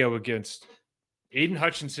 He's had to go against Aiden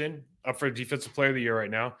Hutchinson, up for Defensive Player of the Year right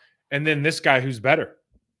now, And then this guy who's better.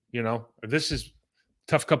 This is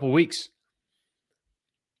tough couple weeks.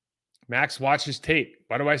 Max watches tape.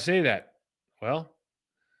 Why do I say that? Well,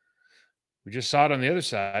 we just saw it on the other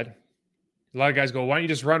side. A lot of guys go, why don't you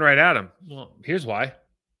just run right at him? Well, here's why.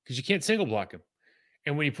 Because you can't single block him.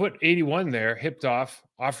 And when you put 81 there, hipped off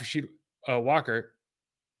Sheet Walker,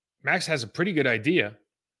 Max has a pretty good idea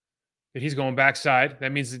that he's going backside.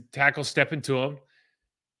 That means the tackle stepping to him.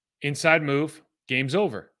 Inside move, game's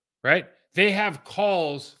over, right? They have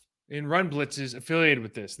calls in run blitzes affiliated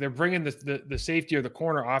with this. They're bringing the safety or the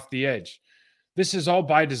corner off the edge. This is all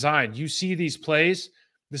by design. You see these plays.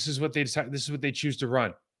 This is what they decide. This is what they choose to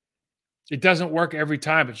run. It doesn't work every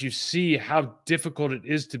time, but you see how difficult it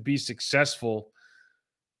is to be successful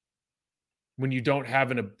when you don't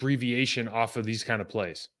have an abbreviation off of these kind of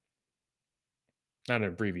plays. Not an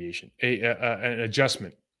abbreviation, an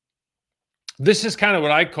adjustment. This is kind of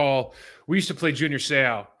what I call, we used to play Junior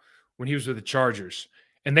Seau when he was with the Chargers,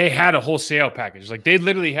 and they had a whole Seau package. Like they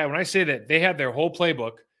literally had, when I say that, they had their whole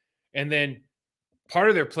playbook, and then part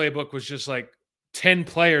of their playbook was just like 10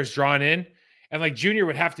 players drawn in, and like Junior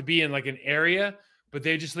would have to be in like an area, but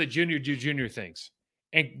they just let Junior do Junior things.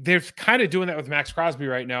 And they're kind of doing that with Max Crosby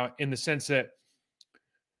right now in the sense that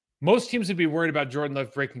most teams would be worried about Jordan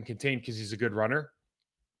Love breaking contain because he's a good runner.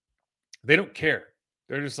 They don't care.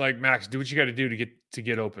 They're just like, Max, do what you got to do to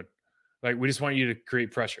get open. Like, we just want you to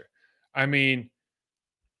create pressure. I mean,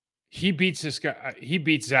 he beats this guy. He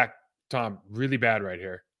beats Zach Tom really bad right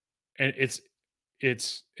here. And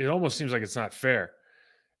it almost seems like it's not fair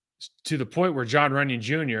to the point where John Runyon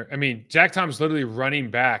Jr., I mean, Zach Tom's literally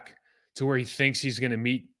running back to where he thinks he's going to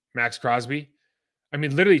meet Max Crosby. I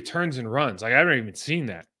mean, literally turns and runs. Like, I haven't even seen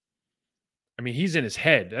that. I mean, he's in his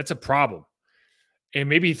head. That's a problem. And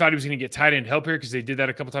maybe he thought he was going to get tight end help here because they did that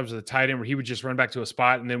a couple times with the tight end where he would just run back to a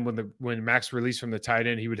spot. And then when Max released from the tight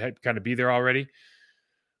end, he would kind of be there already.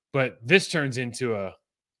 But this turns into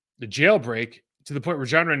the jailbreak to the point where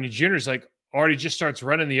John Runyon Jr. is like already just starts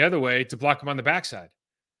running the other way to block him on the backside.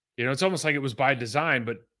 It's almost like it was by design,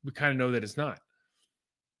 but we kind of know that it's not.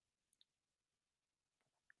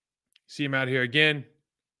 See him out here again,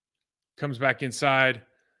 comes back inside,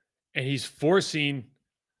 and he's forcing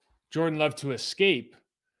Jordan Love to escape.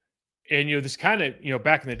 And, this kind of,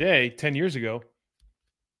 back in the day, 10 years ago,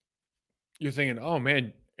 you're thinking, oh,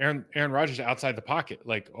 man, Aaron Rodgers outside the pocket.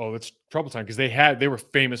 Like, oh, it's trouble time because they were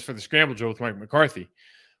famous for the scramble drill with Mike McCarthy.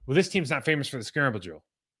 Well, this team's not famous for the scramble drill.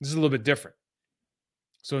 This is a little bit different.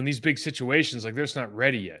 So in these big situations, like they're just not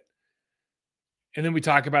ready yet. And then we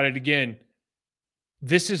talk about it again.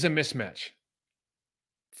 This is a mismatch.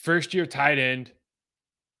 First year tight end,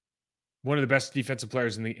 one of the best defensive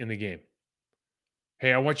players in the game.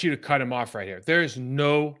 Hey, I want you to cut him off right here. There is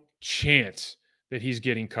no chance that he's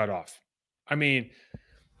getting cut off. I mean,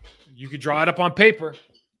 you could draw it up on paper.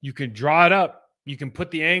 You can draw it up. You can put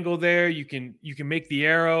the angle there. You can make the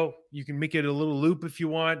arrow. You can make it a little loop if you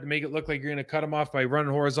want to make it look like you're going to cut him off by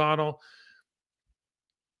running horizontal.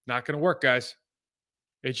 Not going to work, guys.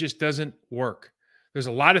 It just doesn't work. There's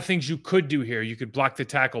a lot of things you could do here. You could block the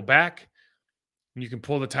tackle back. And you can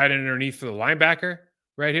pull the tight end underneath for the linebacker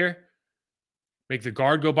right here. Make the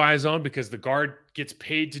guard go by his own because the guard gets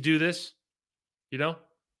paid to do this.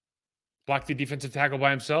 Block the defensive tackle by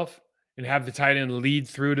himself and have the tight end lead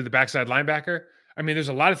through to the backside linebacker. I mean, there's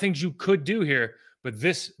a lot of things you could do here, but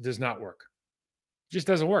this does not work. It just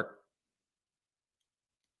doesn't work.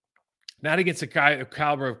 Not against a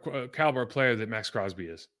caliber of player that Max Crosby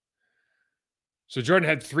is. So Jordan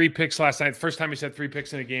had 3 picks last night. First time he's had 3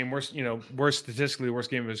 picks in a game. Worst statistically,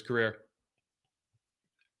 worst game of his career.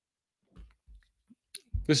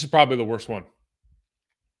 This is probably the worst one.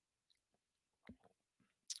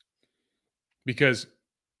 Because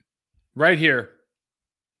right here,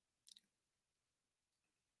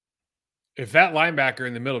 if that linebacker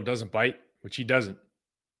in the middle doesn't bite, which he doesn't,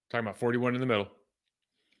 talking about 41 in the middle.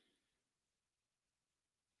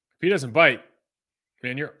 If he doesn't bite,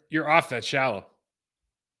 man, you're off that shallow.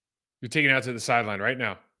 You're taking it out to the sideline right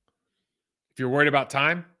now. If you're worried about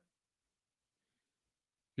time,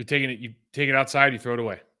 you take it outside, you throw it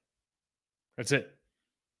away. That's it.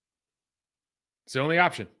 It's the only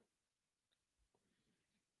option.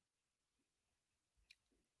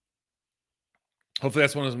 Hopefully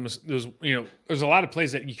that's one of those, there's a lot of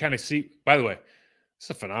plays that you kind of see. By the way, it's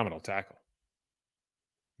a phenomenal tackle.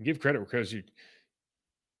 Give credit where credit's due.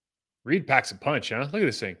 Reed packs a punch, huh? Look at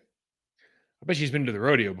this thing. I bet she's been to the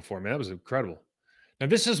rodeo before, man. That was incredible. Now,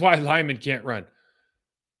 this is why linemen can't run.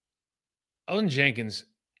 Owen Jenkins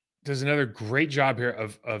does another great job here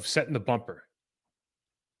of setting the bumper.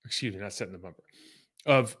 Excuse me, not setting the bumper.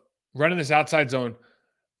 Of running this outside zone.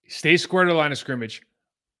 stays square to the line of scrimmage.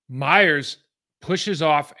 Myers pushes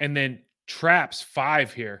off and then traps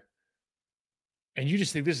 5 here. And you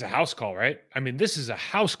just think this is a house call, right? I mean, this is a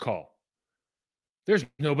house call. There's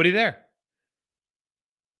nobody there.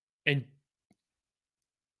 And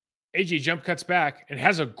AJ jump cuts back and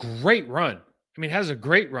has a great run. I mean, has a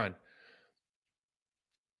great run.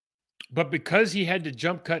 But because he had to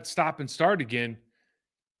jump cut, stop, and start again,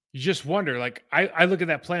 you just wonder. Like, I look at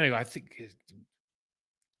that play and I go, I think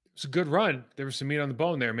it's a good run. There was some meat on the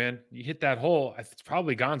bone there, man. You hit that hole. It's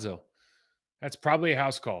probably Gonzo. That's probably a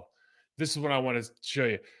house call. This is what I want to show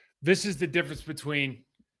you. This is the difference between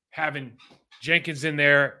having Jenkins in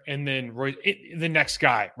there and then Royce, the next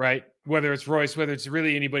guy, right? Whether it's Royce, whether it's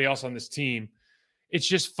really anybody else on this team. It's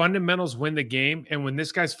just fundamentals win the game. And when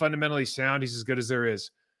this guy's fundamentally sound, he's as good as there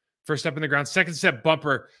is. First step in the ground, second step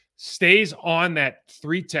bumper, stays on that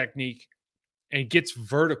 3 technique and gets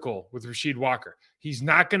vertical with Rasheed Walker. He's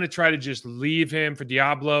not going to try to just leave him for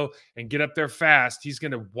Diablo and get up there fast. He's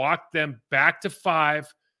going to walk them back to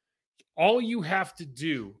 5. All you have to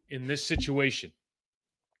do in this situation,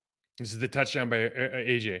 this is the touchdown by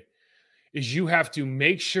AJ, is you have to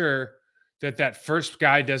make sure that first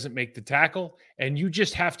guy doesn't make the tackle, and you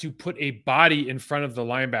just have to put a body in front of the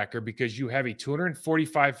linebacker because you have a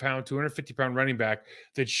 245-pound, 250-pound running back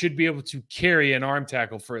that should be able to carry an arm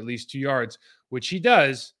tackle for at least 2 yards, which he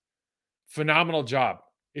does. Phenomenal job.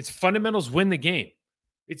 It's fundamentals win the game.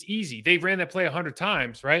 It's easy. They ran that play 100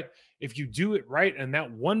 times, right? If you do it right and that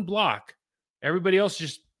one block, everybody else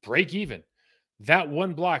just break even. That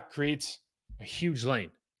one block creates a huge lane.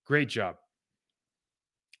 Great job.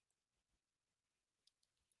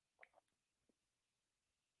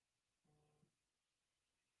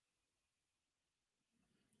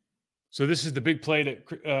 So this is the big play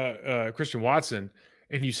to Christian Watson,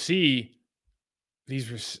 and you see these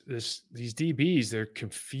DBs, they're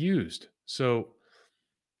confused. So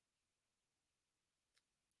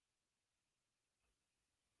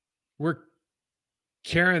we're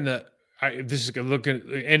carrying this is going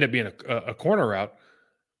to end up being a corner route.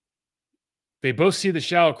 They both see the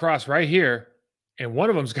shallow cross right here, and one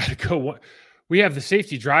of them's got to go. We have the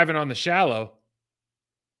safety driving on the shallow,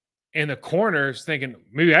 and the corner's thinking,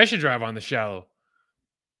 maybe I should drive on the shallow.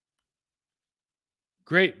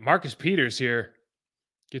 Great. Marcus Peters here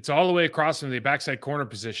gets all the way across into the backside corner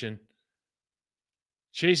position,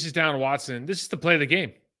 chases down Watson. This is the play of the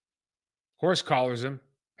game. Horse collars him,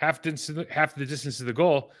 half the distance to the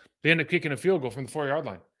goal. They end up kicking a field goal from the 4-yard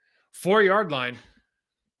line. 4-yard line,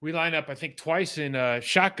 we line up, I think, twice in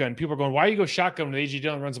shotgun. People are going, why do you go shotgun when A.J.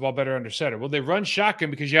 Dillon runs the ball better under center? Well, they run shotgun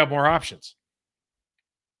because you have more options.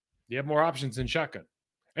 You have more options in shotgun.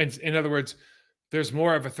 And in other words, there's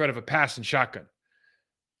more of a threat of a pass in shotgun.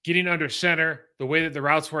 Getting under center, the way that the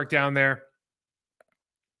routes work down there,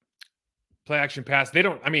 play action pass.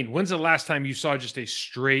 When's the last time you saw just a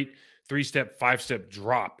straight 3-step, 5-step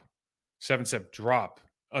drop, 7-step drop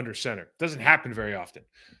under center? It doesn't happen very often.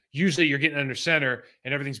 Usually you're getting under center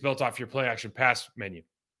and everything's built off your play action pass menu,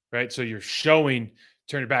 right? So you're showing,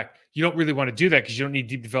 turn it back. You don't really want to do that because you don't need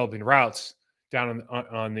deep developing routes down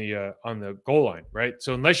on the goal line, right?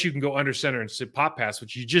 So unless you can go under center and sit pop pass,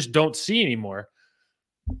 which you just don't see anymore,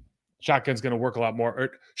 shotgun's going to work a lot more.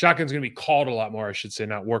 Or shotgun's going to be called a lot more, I should say,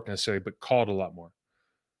 not work necessarily, but called a lot more.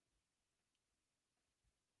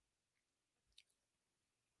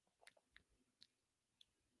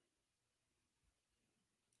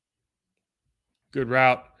 Good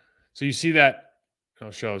route. So you see that,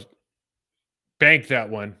 shows bank that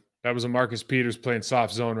one. That was a Marcus Peters playing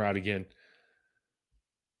soft zone route again.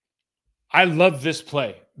 I love this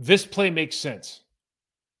play. This play makes sense.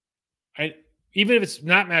 Even if it's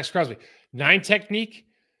not Max Crosby, 9 technique,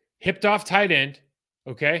 hipped off tight end.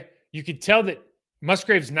 Okay. You can tell that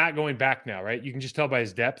Musgrave's not going back now, right? You can just tell by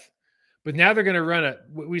his depth. But now they're going to run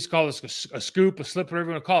what we call this a scoop, a slip, whatever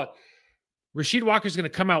you want to call it. Rasheed Walker's going to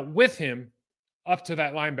come out with him up to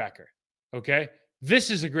that linebacker. Okay. This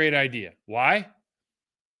is a great idea. Why?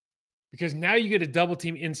 Because now you get a double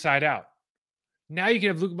team inside out. Now you can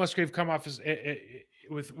have Luke Musgrave come off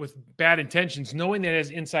with bad intentions, knowing that it has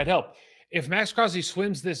inside help. If Max Crosby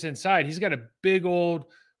swims this inside, he's got a big old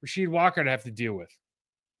Rasheed Walker to have to deal with.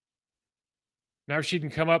 Now Rasheed can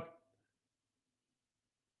come up,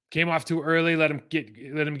 came off too early, let him get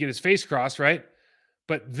his face crossed, right?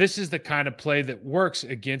 But this is the kind of play that works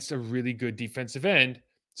against a really good defensive end.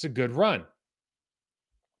 It's a good run.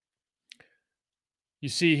 You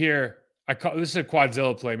see here, this is a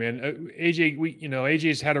quadzilla play, man.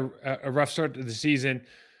 AJ's had a rough start to the season.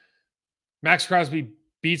 Max Crosby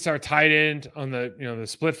beats our tight end on the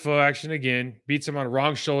split foot action again, beats him on a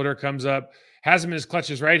wrong shoulder, comes up, has him in his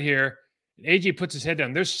clutches right here. And AJ puts his head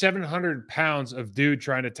down. There's 700 pounds of dude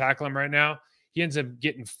trying to tackle him right now. He ends up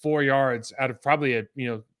getting 4 yards out of probably a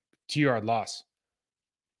 2-yard loss.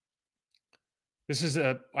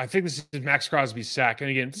 I think this is Max Crosby's sack. And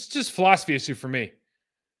again, it's just philosophy issue for me.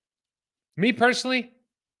 Me personally,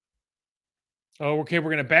 okay,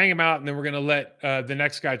 we're going to bang him out and then we're going to let the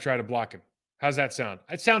next guy try to block him. How's that sound?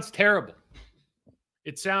 It sounds terrible.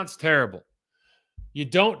 It sounds terrible. You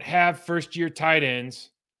don't have first-year tight ends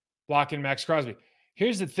blocking Max Crosby.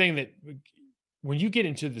 Here's the thing that when you get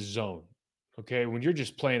into the zone, okay, when you're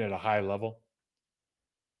just playing at a high level,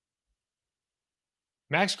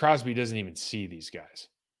 Max Crosby doesn't even see these guys.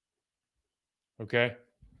 Okay?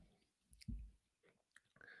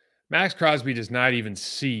 Max Crosby does not even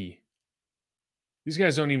see. These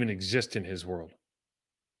guys don't even exist in his world.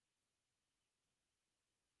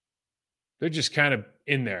 They're just kind of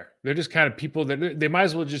in there. They're just kind of people that they might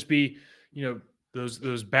as well just be,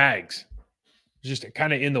 those bags, just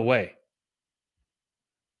kind of in the way.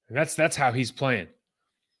 And that's how he's playing.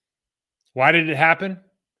 Why did it happen?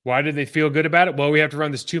 Why did they feel good about it? Well, we have to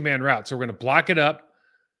run this 2-man route. So we're going to block it up,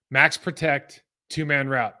 max protect, 2-man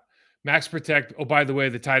route. Max protect. Oh, by the way,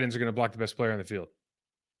 the tight ends are going to block the best player on the field.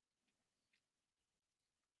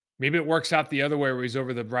 Maybe it works out the other way where he's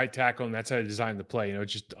over the right tackle, and that's how they designed the play.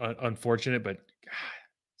 It's just unfortunate, but God,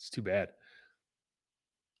 it's too bad.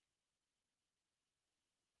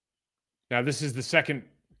 Now, this is the second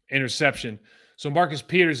interception. So Marcus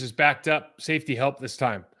Peters is backed up, safety help this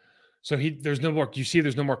time. So there's no more. You see,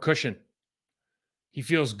 there's no more cushion. He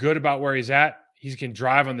feels good about where he's at. He can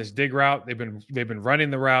drive on this dig route. They've been running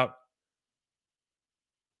the route.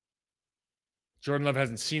 Jordan Love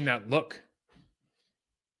hasn't seen that look.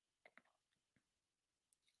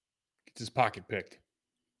 Gets his pocket picked.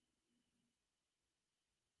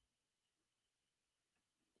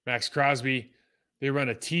 Max Crosby, they run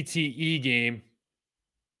a TTE game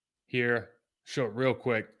here. Show it real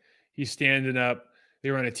quick. He's standing up. They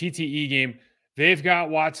run a TTE game. They've got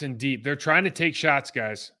Watson deep. They're trying to take shots,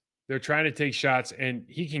 guys. They're trying to take shots, and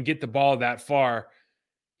he can get the ball that far.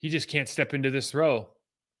 He just can't step into this throw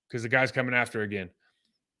because the guy's coming after again.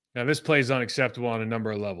 Now, this play is unacceptable on a number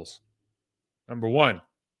of levels. Number one,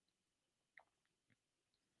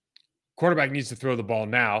 quarterback needs to throw the ball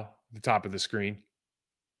now at the top of the screen,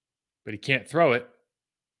 but he can't throw it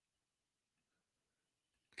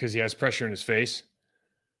because he has pressure in his face.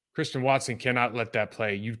 Christian Watson cannot let that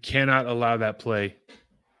play. You cannot allow that play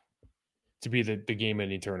to be the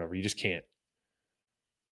game-ending turnover. You just can't.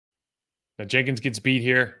 Now, Jenkins gets beat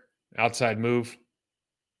here. Outside move.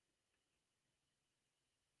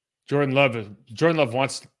 Jordan Love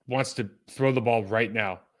wants to throw the ball right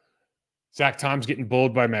now. Zach Tom's getting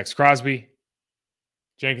bowled by Max Crosby.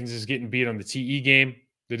 Jenkins is getting beat on the TE game.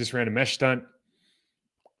 They just ran a mesh stunt.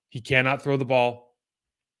 He cannot throw the ball.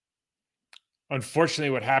 Unfortunately,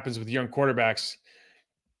 what happens with young quarterbacks,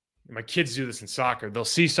 my kids do this in soccer. They'll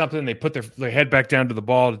see something, they put their head back down to the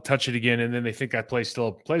ball to touch it again, and then they think that play's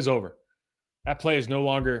over. That play is no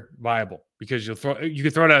longer viable because you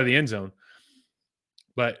can throw it out of the end zone.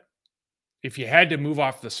 But if you had to move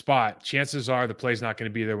off the spot, chances are the play's not going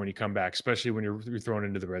to be there when you come back, especially when you're thrown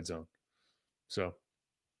into the red zone. So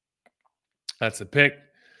that's the pick.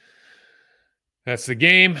 That's the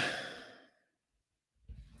game.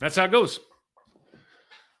 That's how it goes.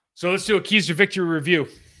 So let's do a keys to victory review.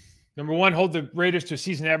 Number one, hold the Raiders to a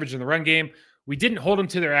season average in the run game. We didn't hold them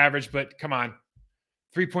to their average, but come on.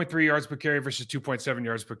 3.3 yards per carry versus 2.7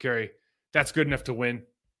 yards per carry. That's good enough to win.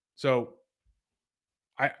 So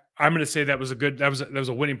I'm going to say that was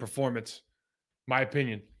a winning performance, my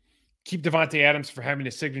opinion. Keep Devontae Adams for having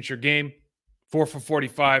a signature game. 4 for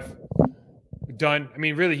 45. Done. I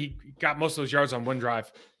mean, really, he got most of those yards on one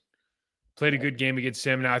drive. Played a good game against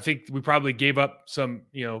him. Now, I think we probably gave up some,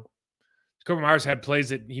 Jacoby Myers had plays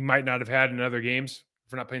that he might not have had in other games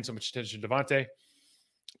for not paying so much attention to Devontae.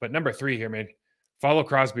 But number 3 here, man, follow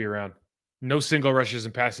Crosby around. No single rushes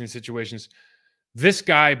in passing situations. This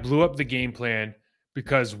guy blew up the game plan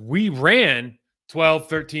because we ran 12,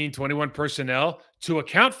 13, 21 personnel to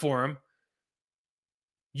account for him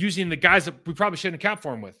using the guys that we probably shouldn't account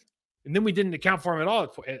for him with. And then we didn't account for him at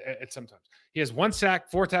all at sometimes. He has 1 sack,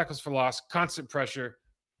 4 tackles for loss, constant pressure.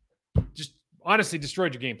 Just honestly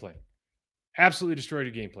destroyed your game plan. Absolutely destroyed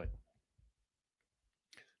your game plan.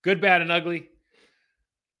 Good, bad, and ugly.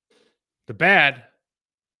 The bad,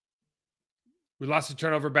 we lost the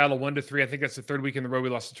turnover battle 1-3. I think that's the 3rd week in a row we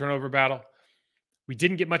lost the turnover battle. We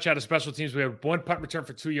didn't get much out of special teams. We had 1 punt return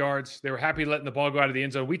for 2 yards. They were happy letting the ball go out of the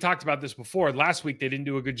end zone. We talked about this before. Last week, they didn't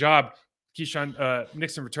do a good job. Keyshawn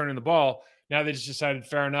Nixon returning the ball. Now they just decided,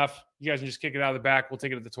 fair enough. You guys can just kick it out of the back. We'll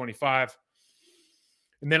take it at the 25.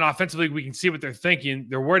 And then offensively, we can see what they're thinking.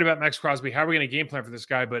 They're worried about Max Crosby. How are we going to game plan for this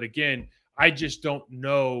guy? But again, I just don't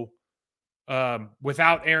know.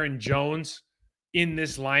 Without Aaron Jones in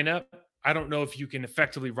this lineup, I don't know if you can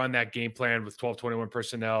effectively run that game plan with 12-21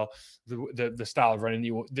 personnel, the style of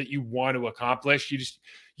running that you want to accomplish.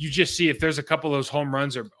 You just see if there's a couple of those home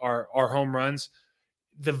runs are home runs,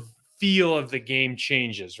 the feel of the game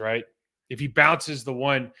changes, right? If he bounces the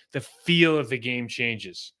one, the feel of the game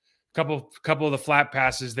changes. Couple of the flat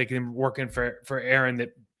passes they can work in for Aaron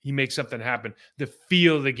that he makes something happen. The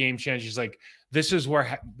feel of the game changes. Like this is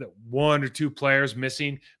where one or two players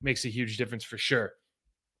missing makes a huge difference for sure.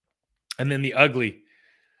 And then the ugly.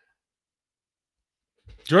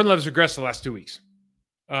 Jordan Love's regressed the last 2 weeks.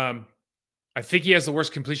 I think he has the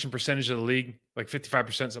worst completion percentage of the league, like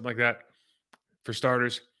 55%, something like that for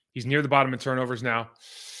starters. He's near the bottom in turnovers now.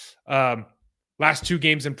 Last 2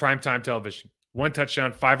 games in primetime television. 1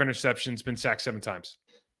 touchdown, 5 interceptions, been sacked 7 times.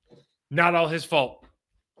 Not all his fault.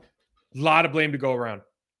 A lot of blame to go around.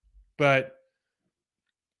 But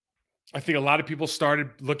I think a lot of people started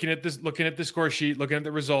looking at the score sheet, looking at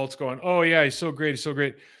the results, going, oh, yeah, he's so great. He's so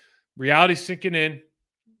great. Reality's sinking in.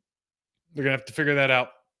 They're going to have to figure that out.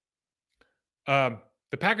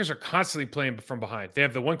 The Packers are constantly playing from behind. They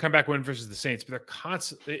have the one comeback win versus the Saints, but they're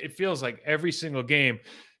constantly, it feels like every single game,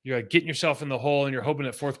 you're like getting yourself in the hole and you're hoping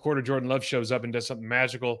that fourth quarter Jordan Love shows up and does something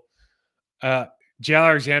magical. J.L.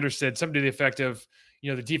 Alexander said something to the effect of,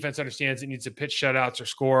 the defense understands it needs to pitch shutouts or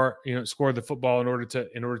score the football in order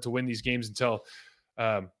to win these games until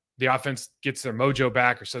the offense gets their mojo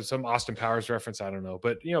back, or some Austin Powers reference. I don't know.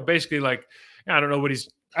 But, basically like, I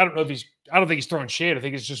don't think he's throwing shade. I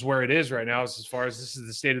think it's just where it is right now as far as this is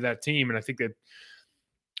the state of that team. And I think that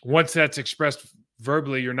once that's expressed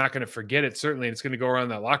verbally, you're not going to forget it, certainly. And it's going to go around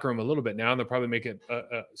that locker room a little bit now, and they'll probably make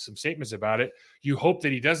some statements about it. You hope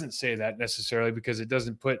that he doesn't say that necessarily, because it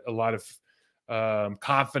doesn't put a lot of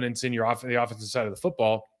confidence in the offensive side of the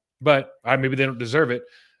football. But maybe they don't deserve it.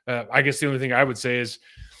 I guess the only thing I would say is,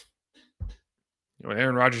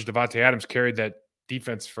 Aaron Rodgers, Devontae Adams carried that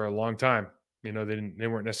defense for a long time. They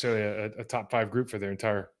weren't necessarily a top 5 group for their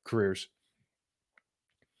entire careers.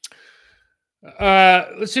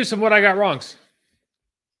 Let's do some what I got wrongs.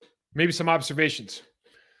 Maybe some observations.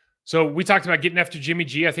 So we talked about getting after Jimmy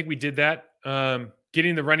G. I think we did that.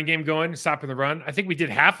 Getting the running game going, stopping the run. I think we did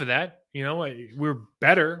half of that. We were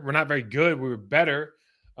better. We're not very good. We were better.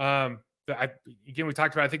 Again, we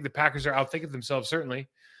talked about, I think the Packers are outthinking themselves, certainly.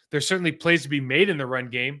 There's certainly plays to be made in the run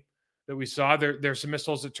game that we saw. There's some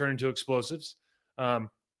missiles that turn into explosives.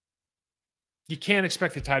 You can't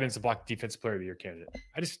expect the tight ends to block the defensive player of the year candidate.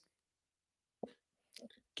 I just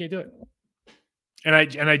can't do it. And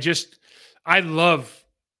I love,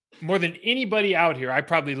 more than anybody out here, I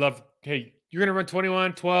probably love, hey, you're going to run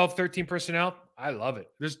 21, 12, 13 personnel. I love it.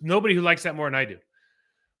 There's nobody who likes that more than I do.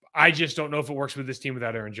 I just don't know if it works with this team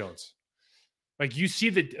without Aaron Jones. Like, you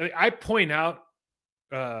see I point out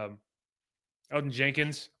Elgton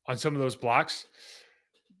Jenkins on some of those blocks.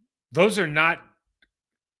 Those are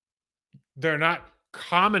they're not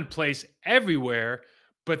commonplace everywhere,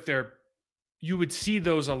 but you would see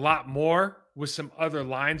those a lot more with some other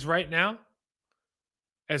lines right now,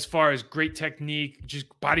 as far as great technique, just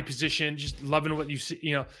body position, just loving what you see.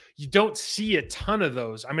 You don't see a ton of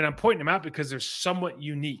those. I mean, I'm pointing them out because they're somewhat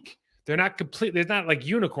unique. They're not complete. They're not like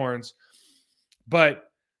unicorns,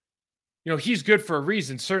 but he's good for a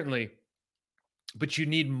reason, certainly. But you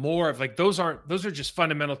need more of, like, those are just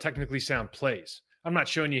fundamental, technically sound plays. I'm not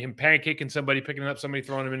showing you him pancaking somebody, picking up somebody,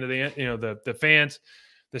 throwing them into the fans,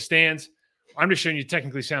 the stands. I'm just showing you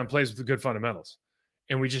technically sound plays with the good fundamentals.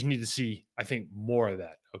 And we just need to see, I think, more of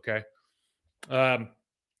that. Okay.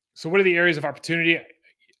 So what are the areas of opportunity?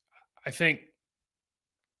 I think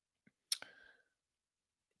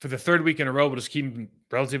for the 3rd week in a row, we'll just keep them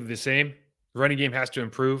relatively the same. The running game has to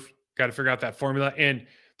improve. Got to figure out that formula. And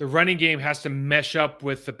the running game has to mesh up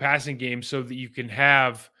with the passing game so that you can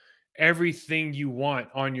have everything you want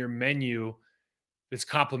on your menu that's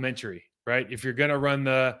complementary, right? If you're going to run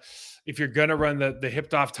the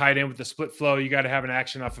hipped off tight end with the split flow, you got to have an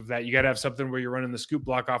action off of that. You got to have something where you're running the scoop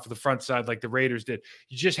block off of the front side like the Raiders did.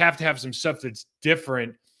 You just have to have some stuff that's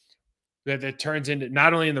different that turns into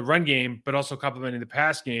not only in the run game, but also complementing the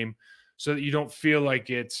pass game, so that you don't feel like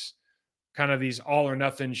it's kind of these all or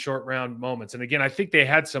nothing short round moments. And again, I think they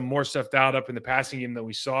had some more stuff dialed up in the passing game that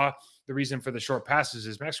we saw. The reason for the short passes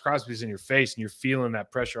is Max Crosby's in your face and you're feeling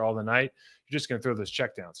that pressure all the night. You're just going to throw those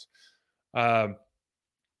checkdowns. I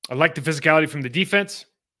like the physicality from the defense.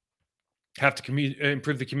 have to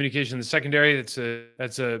improve the communication in the secondary. That's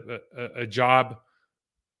a job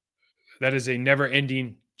that is a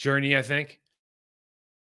never-ending journey, I think.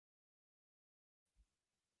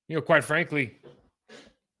 Quite frankly,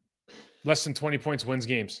 less than 20 points wins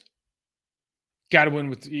games. Got to win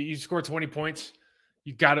with you score 20 points.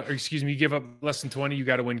 You give up less than 20, you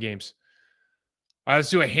got to win games. All right, let's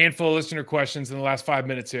do a handful of listener questions in the last 5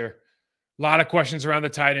 minutes here. A lot of questions around the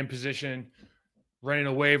tight end position, running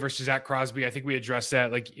away versus at Crosby. I think we addressed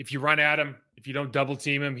that. Like if you run at him, if you don't double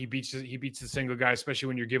team him, he beats the single guy, especially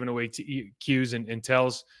when you're giving away cues and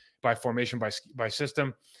tells by formation, by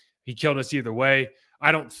system. He killed us either way.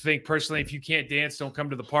 I don't think personally, if you can't dance, don't come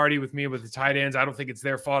to the party with me with the tight ends. I don't think it's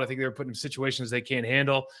their fault. I think they're putting in situations they can't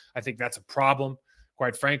handle. I think that's a problem.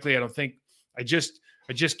 Quite frankly, I just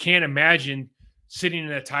can't imagine sitting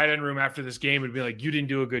in a tight end room after this game and be like, you didn't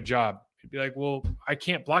do a good job. It'd be like, well, I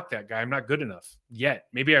can't block that guy. I'm not good enough yet.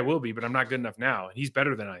 Maybe I will be, but I'm not good enough now. And he's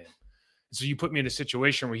better than I am. And so you put me in a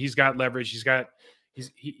situation where he's got leverage. He's got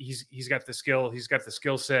the skill. He's got the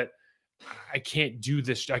skill set. I can't do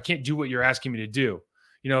this. I can't do what you're asking me to do.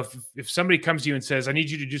 If somebody comes to you and says, I need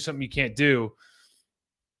you to do something you can't do,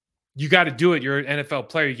 you got to do it. You're an NFL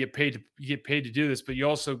player. You get paid to do this, but you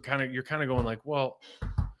also you're kind of going like, well,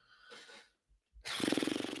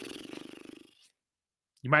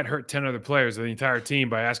 you might hurt 10 other players or the entire team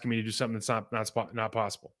by asking me to do something that's not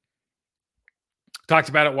possible. Talked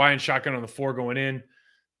about it. Why in shotgun on the 4 going in,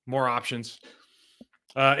 more options.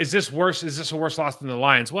 Is this worse? Is this a worse loss than the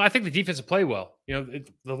Lions? Well, I think the defense played well. The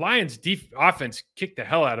Lions' offense kicked the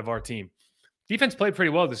hell out of our team. Defense played pretty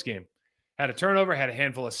well this game. Had a turnover, had a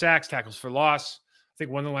handful of sacks, tackles for loss. I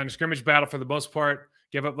think won the line of scrimmage battle for the most part.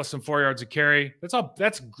 Gave up less than 4 yards of carry. That's all.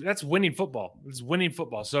 That's winning football. It's winning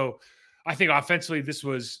football. So I think offensively this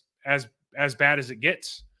was as bad as it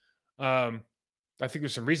gets. I think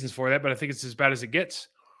there's some reasons for that, but I think it's as bad as it gets.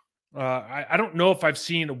 I don't know if I've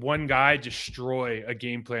seen one guy destroy a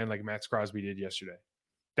game plan like Max Crosby did yesterday.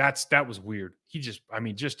 That was weird. He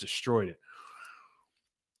just destroyed it.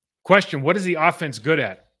 Question: what is the offense good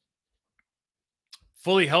at?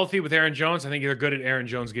 Fully healthy with Aaron Jones, I think they're good at Aaron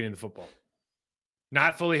Jones getting the football.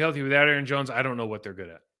 Not fully healthy without Aaron Jones, I don't know what they're good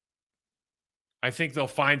at. I think they'll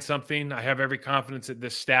find something. I have every confidence that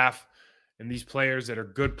this staff and these players that are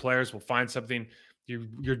good players will find something.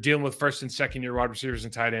 You're dealing with first and second year wide receivers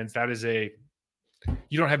and tight ends.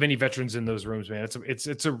 You don't have any veterans in those rooms, man.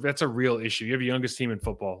 That's a real issue. You have the youngest team in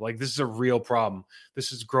football. Like, this is a real problem.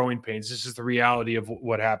 This is growing pains. This is the reality of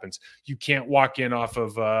what happens. You can't walk in off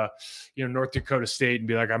of North Dakota State and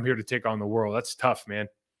be like, I'm here to take on the world. That's tough, man.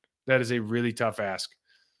 That is a really tough ask.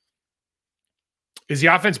 Is the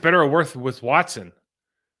offense better or worse with Watson?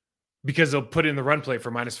 Because they'll put in the run play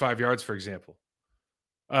for -5 yards, for example.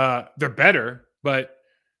 They're better, but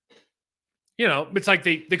it's like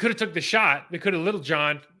they could have took the shot. They could have Little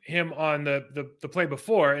John him on the play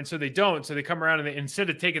before, and so they don't. So they come around and instead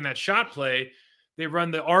of taking that shot play, they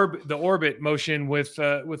run the orbit motion with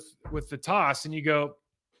the toss, and you go,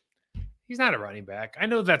 he's not a running back. I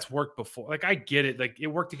know that's worked before. Like, I get it. Like, it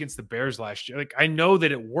worked against the Bears last year. Like, I know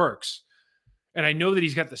that it works, and I know that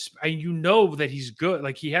he's got this. That he's good.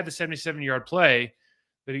 Like, he had the 77-yard play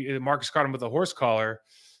that Marcus caught him with a horse collar.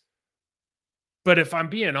 But if I'm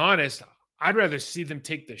being honest, I'd rather see them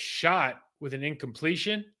take the shot with an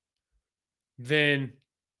incompletion than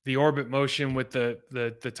the orbit motion with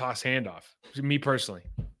the toss handoff, me personally.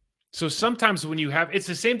 So sometimes when it's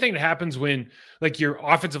the same thing that happens when, like, your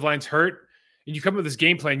offensive line's hurt and you come up with this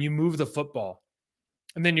game plan, you move the football,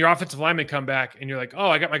 and then your offensive linemen come back and you're like, oh,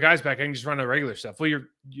 I got my guys back. I can just run the regular stuff. Well,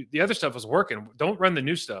 the other stuff was working. Don't run the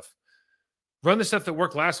new stuff. Run the stuff that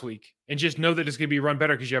worked last week and just know that it's going to be run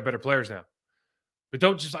better because you have better players now. But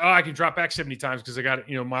don't just, I can drop back 70 times because I got,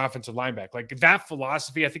 my offensive line back. Like, that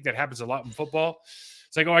philosophy, I think that happens a lot in football.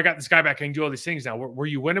 It's like, I got this guy back. I can do all these things now. Were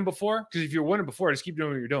you winning before? Because if you're winning before, just keep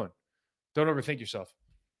doing what you're doing. Don't overthink yourself.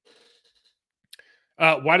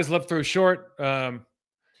 Why does Love throw short?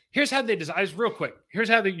 Here's how they design. Real quick. Here's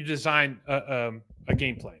how you design a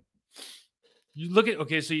game plan. You look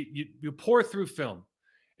at, so you pour through film,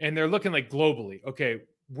 and they're looking like globally. Okay,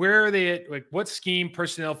 where are they at? Like, what scheme,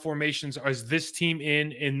 personnel formations is this team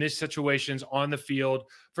in this situations on the field,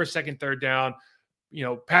 first, second, third down,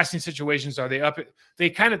 passing situations? Are they up? They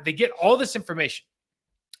get all this information.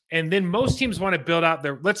 And then most teams want to build out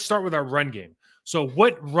let's start with our run game. So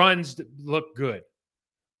what runs look good?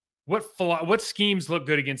 What schemes look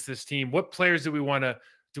good against this team? What players do we want to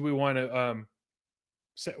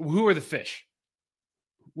who are the fish?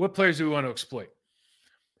 What players do we want to exploit?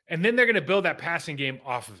 And then they're going to build that passing game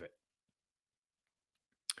off of it.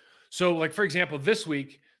 So, like, for example, this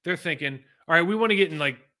week, they're thinking, all right, we want to get in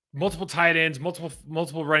like multiple tight ends,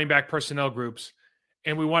 multiple running back personnel groups,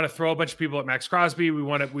 and we want to throw a bunch of people at Max Crosby. We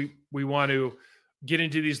want to get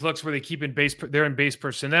into these looks where they're in base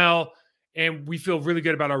personnel, and we feel really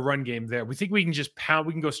good about our run game there. We think we can just pound.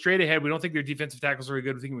 We can go straight ahead. We don't think their defensive tackles are very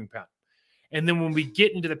good. We think we can pound. And then when we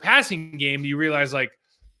get into the passing game, you realize like,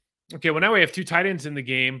 okay, well now we have two tight ends in the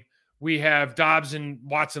game. We have Dobbs and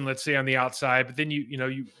Watson, let's say, on the outside, but then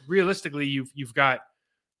you realistically you've got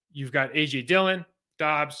AJ Dillon,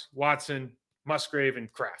 Dobbs, Watson, Musgrave,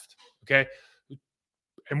 and Kraft. Okay,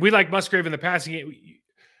 and we like Musgrave in the passing game.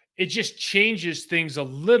 It just changes things a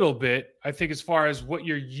little bit, I think, as far as what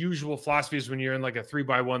your usual philosophy is when you're in like a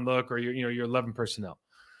 3-by-1 look or you're 11 personnel.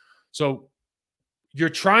 So you're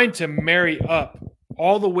trying to marry up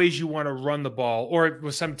all the ways you want to run the ball, or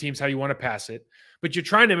with some teams how you want to pass it, but you're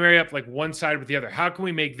trying to marry up like one side with the other. How can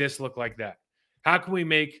we make this look like that? How can we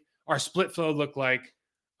make our split flow look like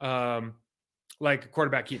a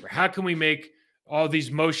quarterback keeper? How can we make all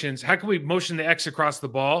these motions? How can we motion the X across the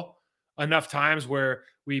ball enough times where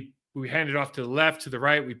we hand it off to the left, to the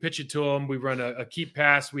right, we pitch it to them, we run a keep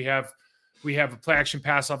pass, we have a play action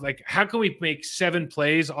pass off. Like, how can we make 7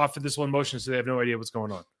 plays off of this one motion so they have no idea what's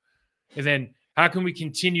going on? And then how can we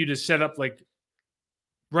continue to set up like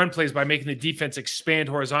run plays by making the defense expand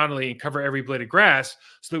horizontally and cover every blade of grass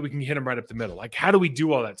so that we can hit them right up the middle? Like, how do we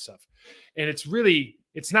do all that stuff? And it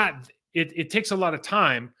takes a lot of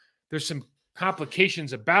time. There's some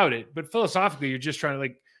complications about it, but philosophically, you're just trying to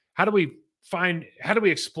like, how do we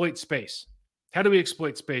exploit space? How do we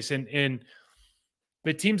exploit space? And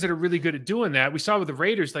the teams that are really good at doing that, we saw with the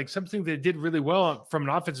Raiders, like something that did really well from an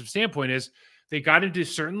offensive standpoint is they got into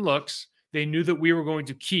certain looks. They knew that we were going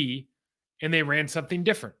to key, and they ran something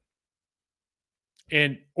different.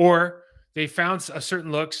 Or they found a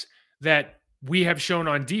certain looks that we have shown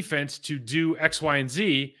on defense to do X, Y, and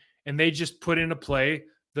Z, and they just put in a play,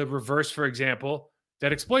 the reverse, for example,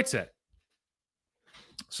 that exploits that.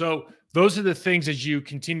 So those are the things as you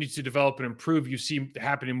continue to develop and improve, you see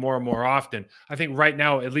happening more and more often. I think right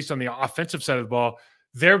now, at least on the offensive side of the ball,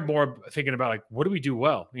 they're more thinking about like, what do we do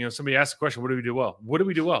well? Somebody asked the question, what do we do well? What do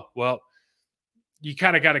we do well? Well, you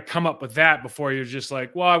kind of got to come up with that before you're just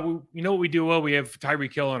like, well, you know what we do well? We have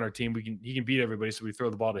Tyreek Hill on our team. He can beat everybody, so we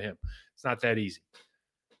throw the ball to him. It's not that easy.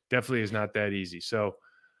 Definitely is not that easy. So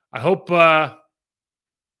I hope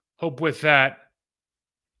with that,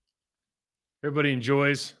 everybody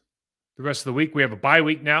enjoys the rest of the week. We have a bye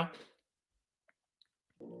week now.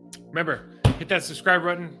 Remember, hit that subscribe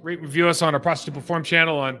button, rate and review us on our Prostitute Perform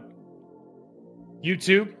channel on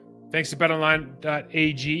YouTube. Thanks to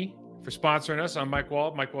betonline.ag for sponsoring us. I'm Mike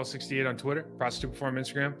Wall, MikeWall68 on Twitter, Prostitute Perform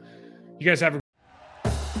Instagram. You guys have a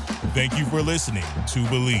Thank you for listening to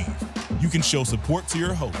Believe. You can show support to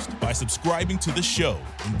your host by subscribing to the show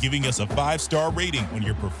and giving us a 5-star rating on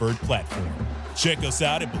your preferred platform. Check us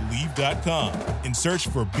out at Believe.com and search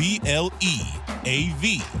for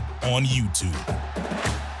BLEAV on YouTube.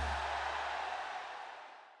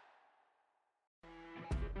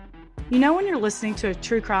 You know when you're listening to a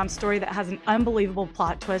true crime story that has an unbelievable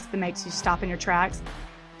plot twist that makes you stop in your tracks?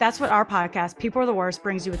 That's what our podcast, People Are the Worst,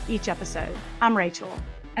 brings you with each episode. I'm Rachel.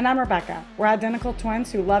 And I'm Rebecca. We're identical twins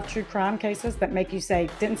who love true crime cases that make you say,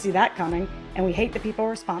 didn't see that coming, and we hate the people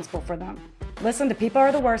responsible for them. Listen to People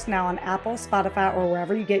Are the Worst now on Apple, Spotify, or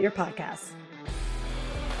wherever you get your podcasts.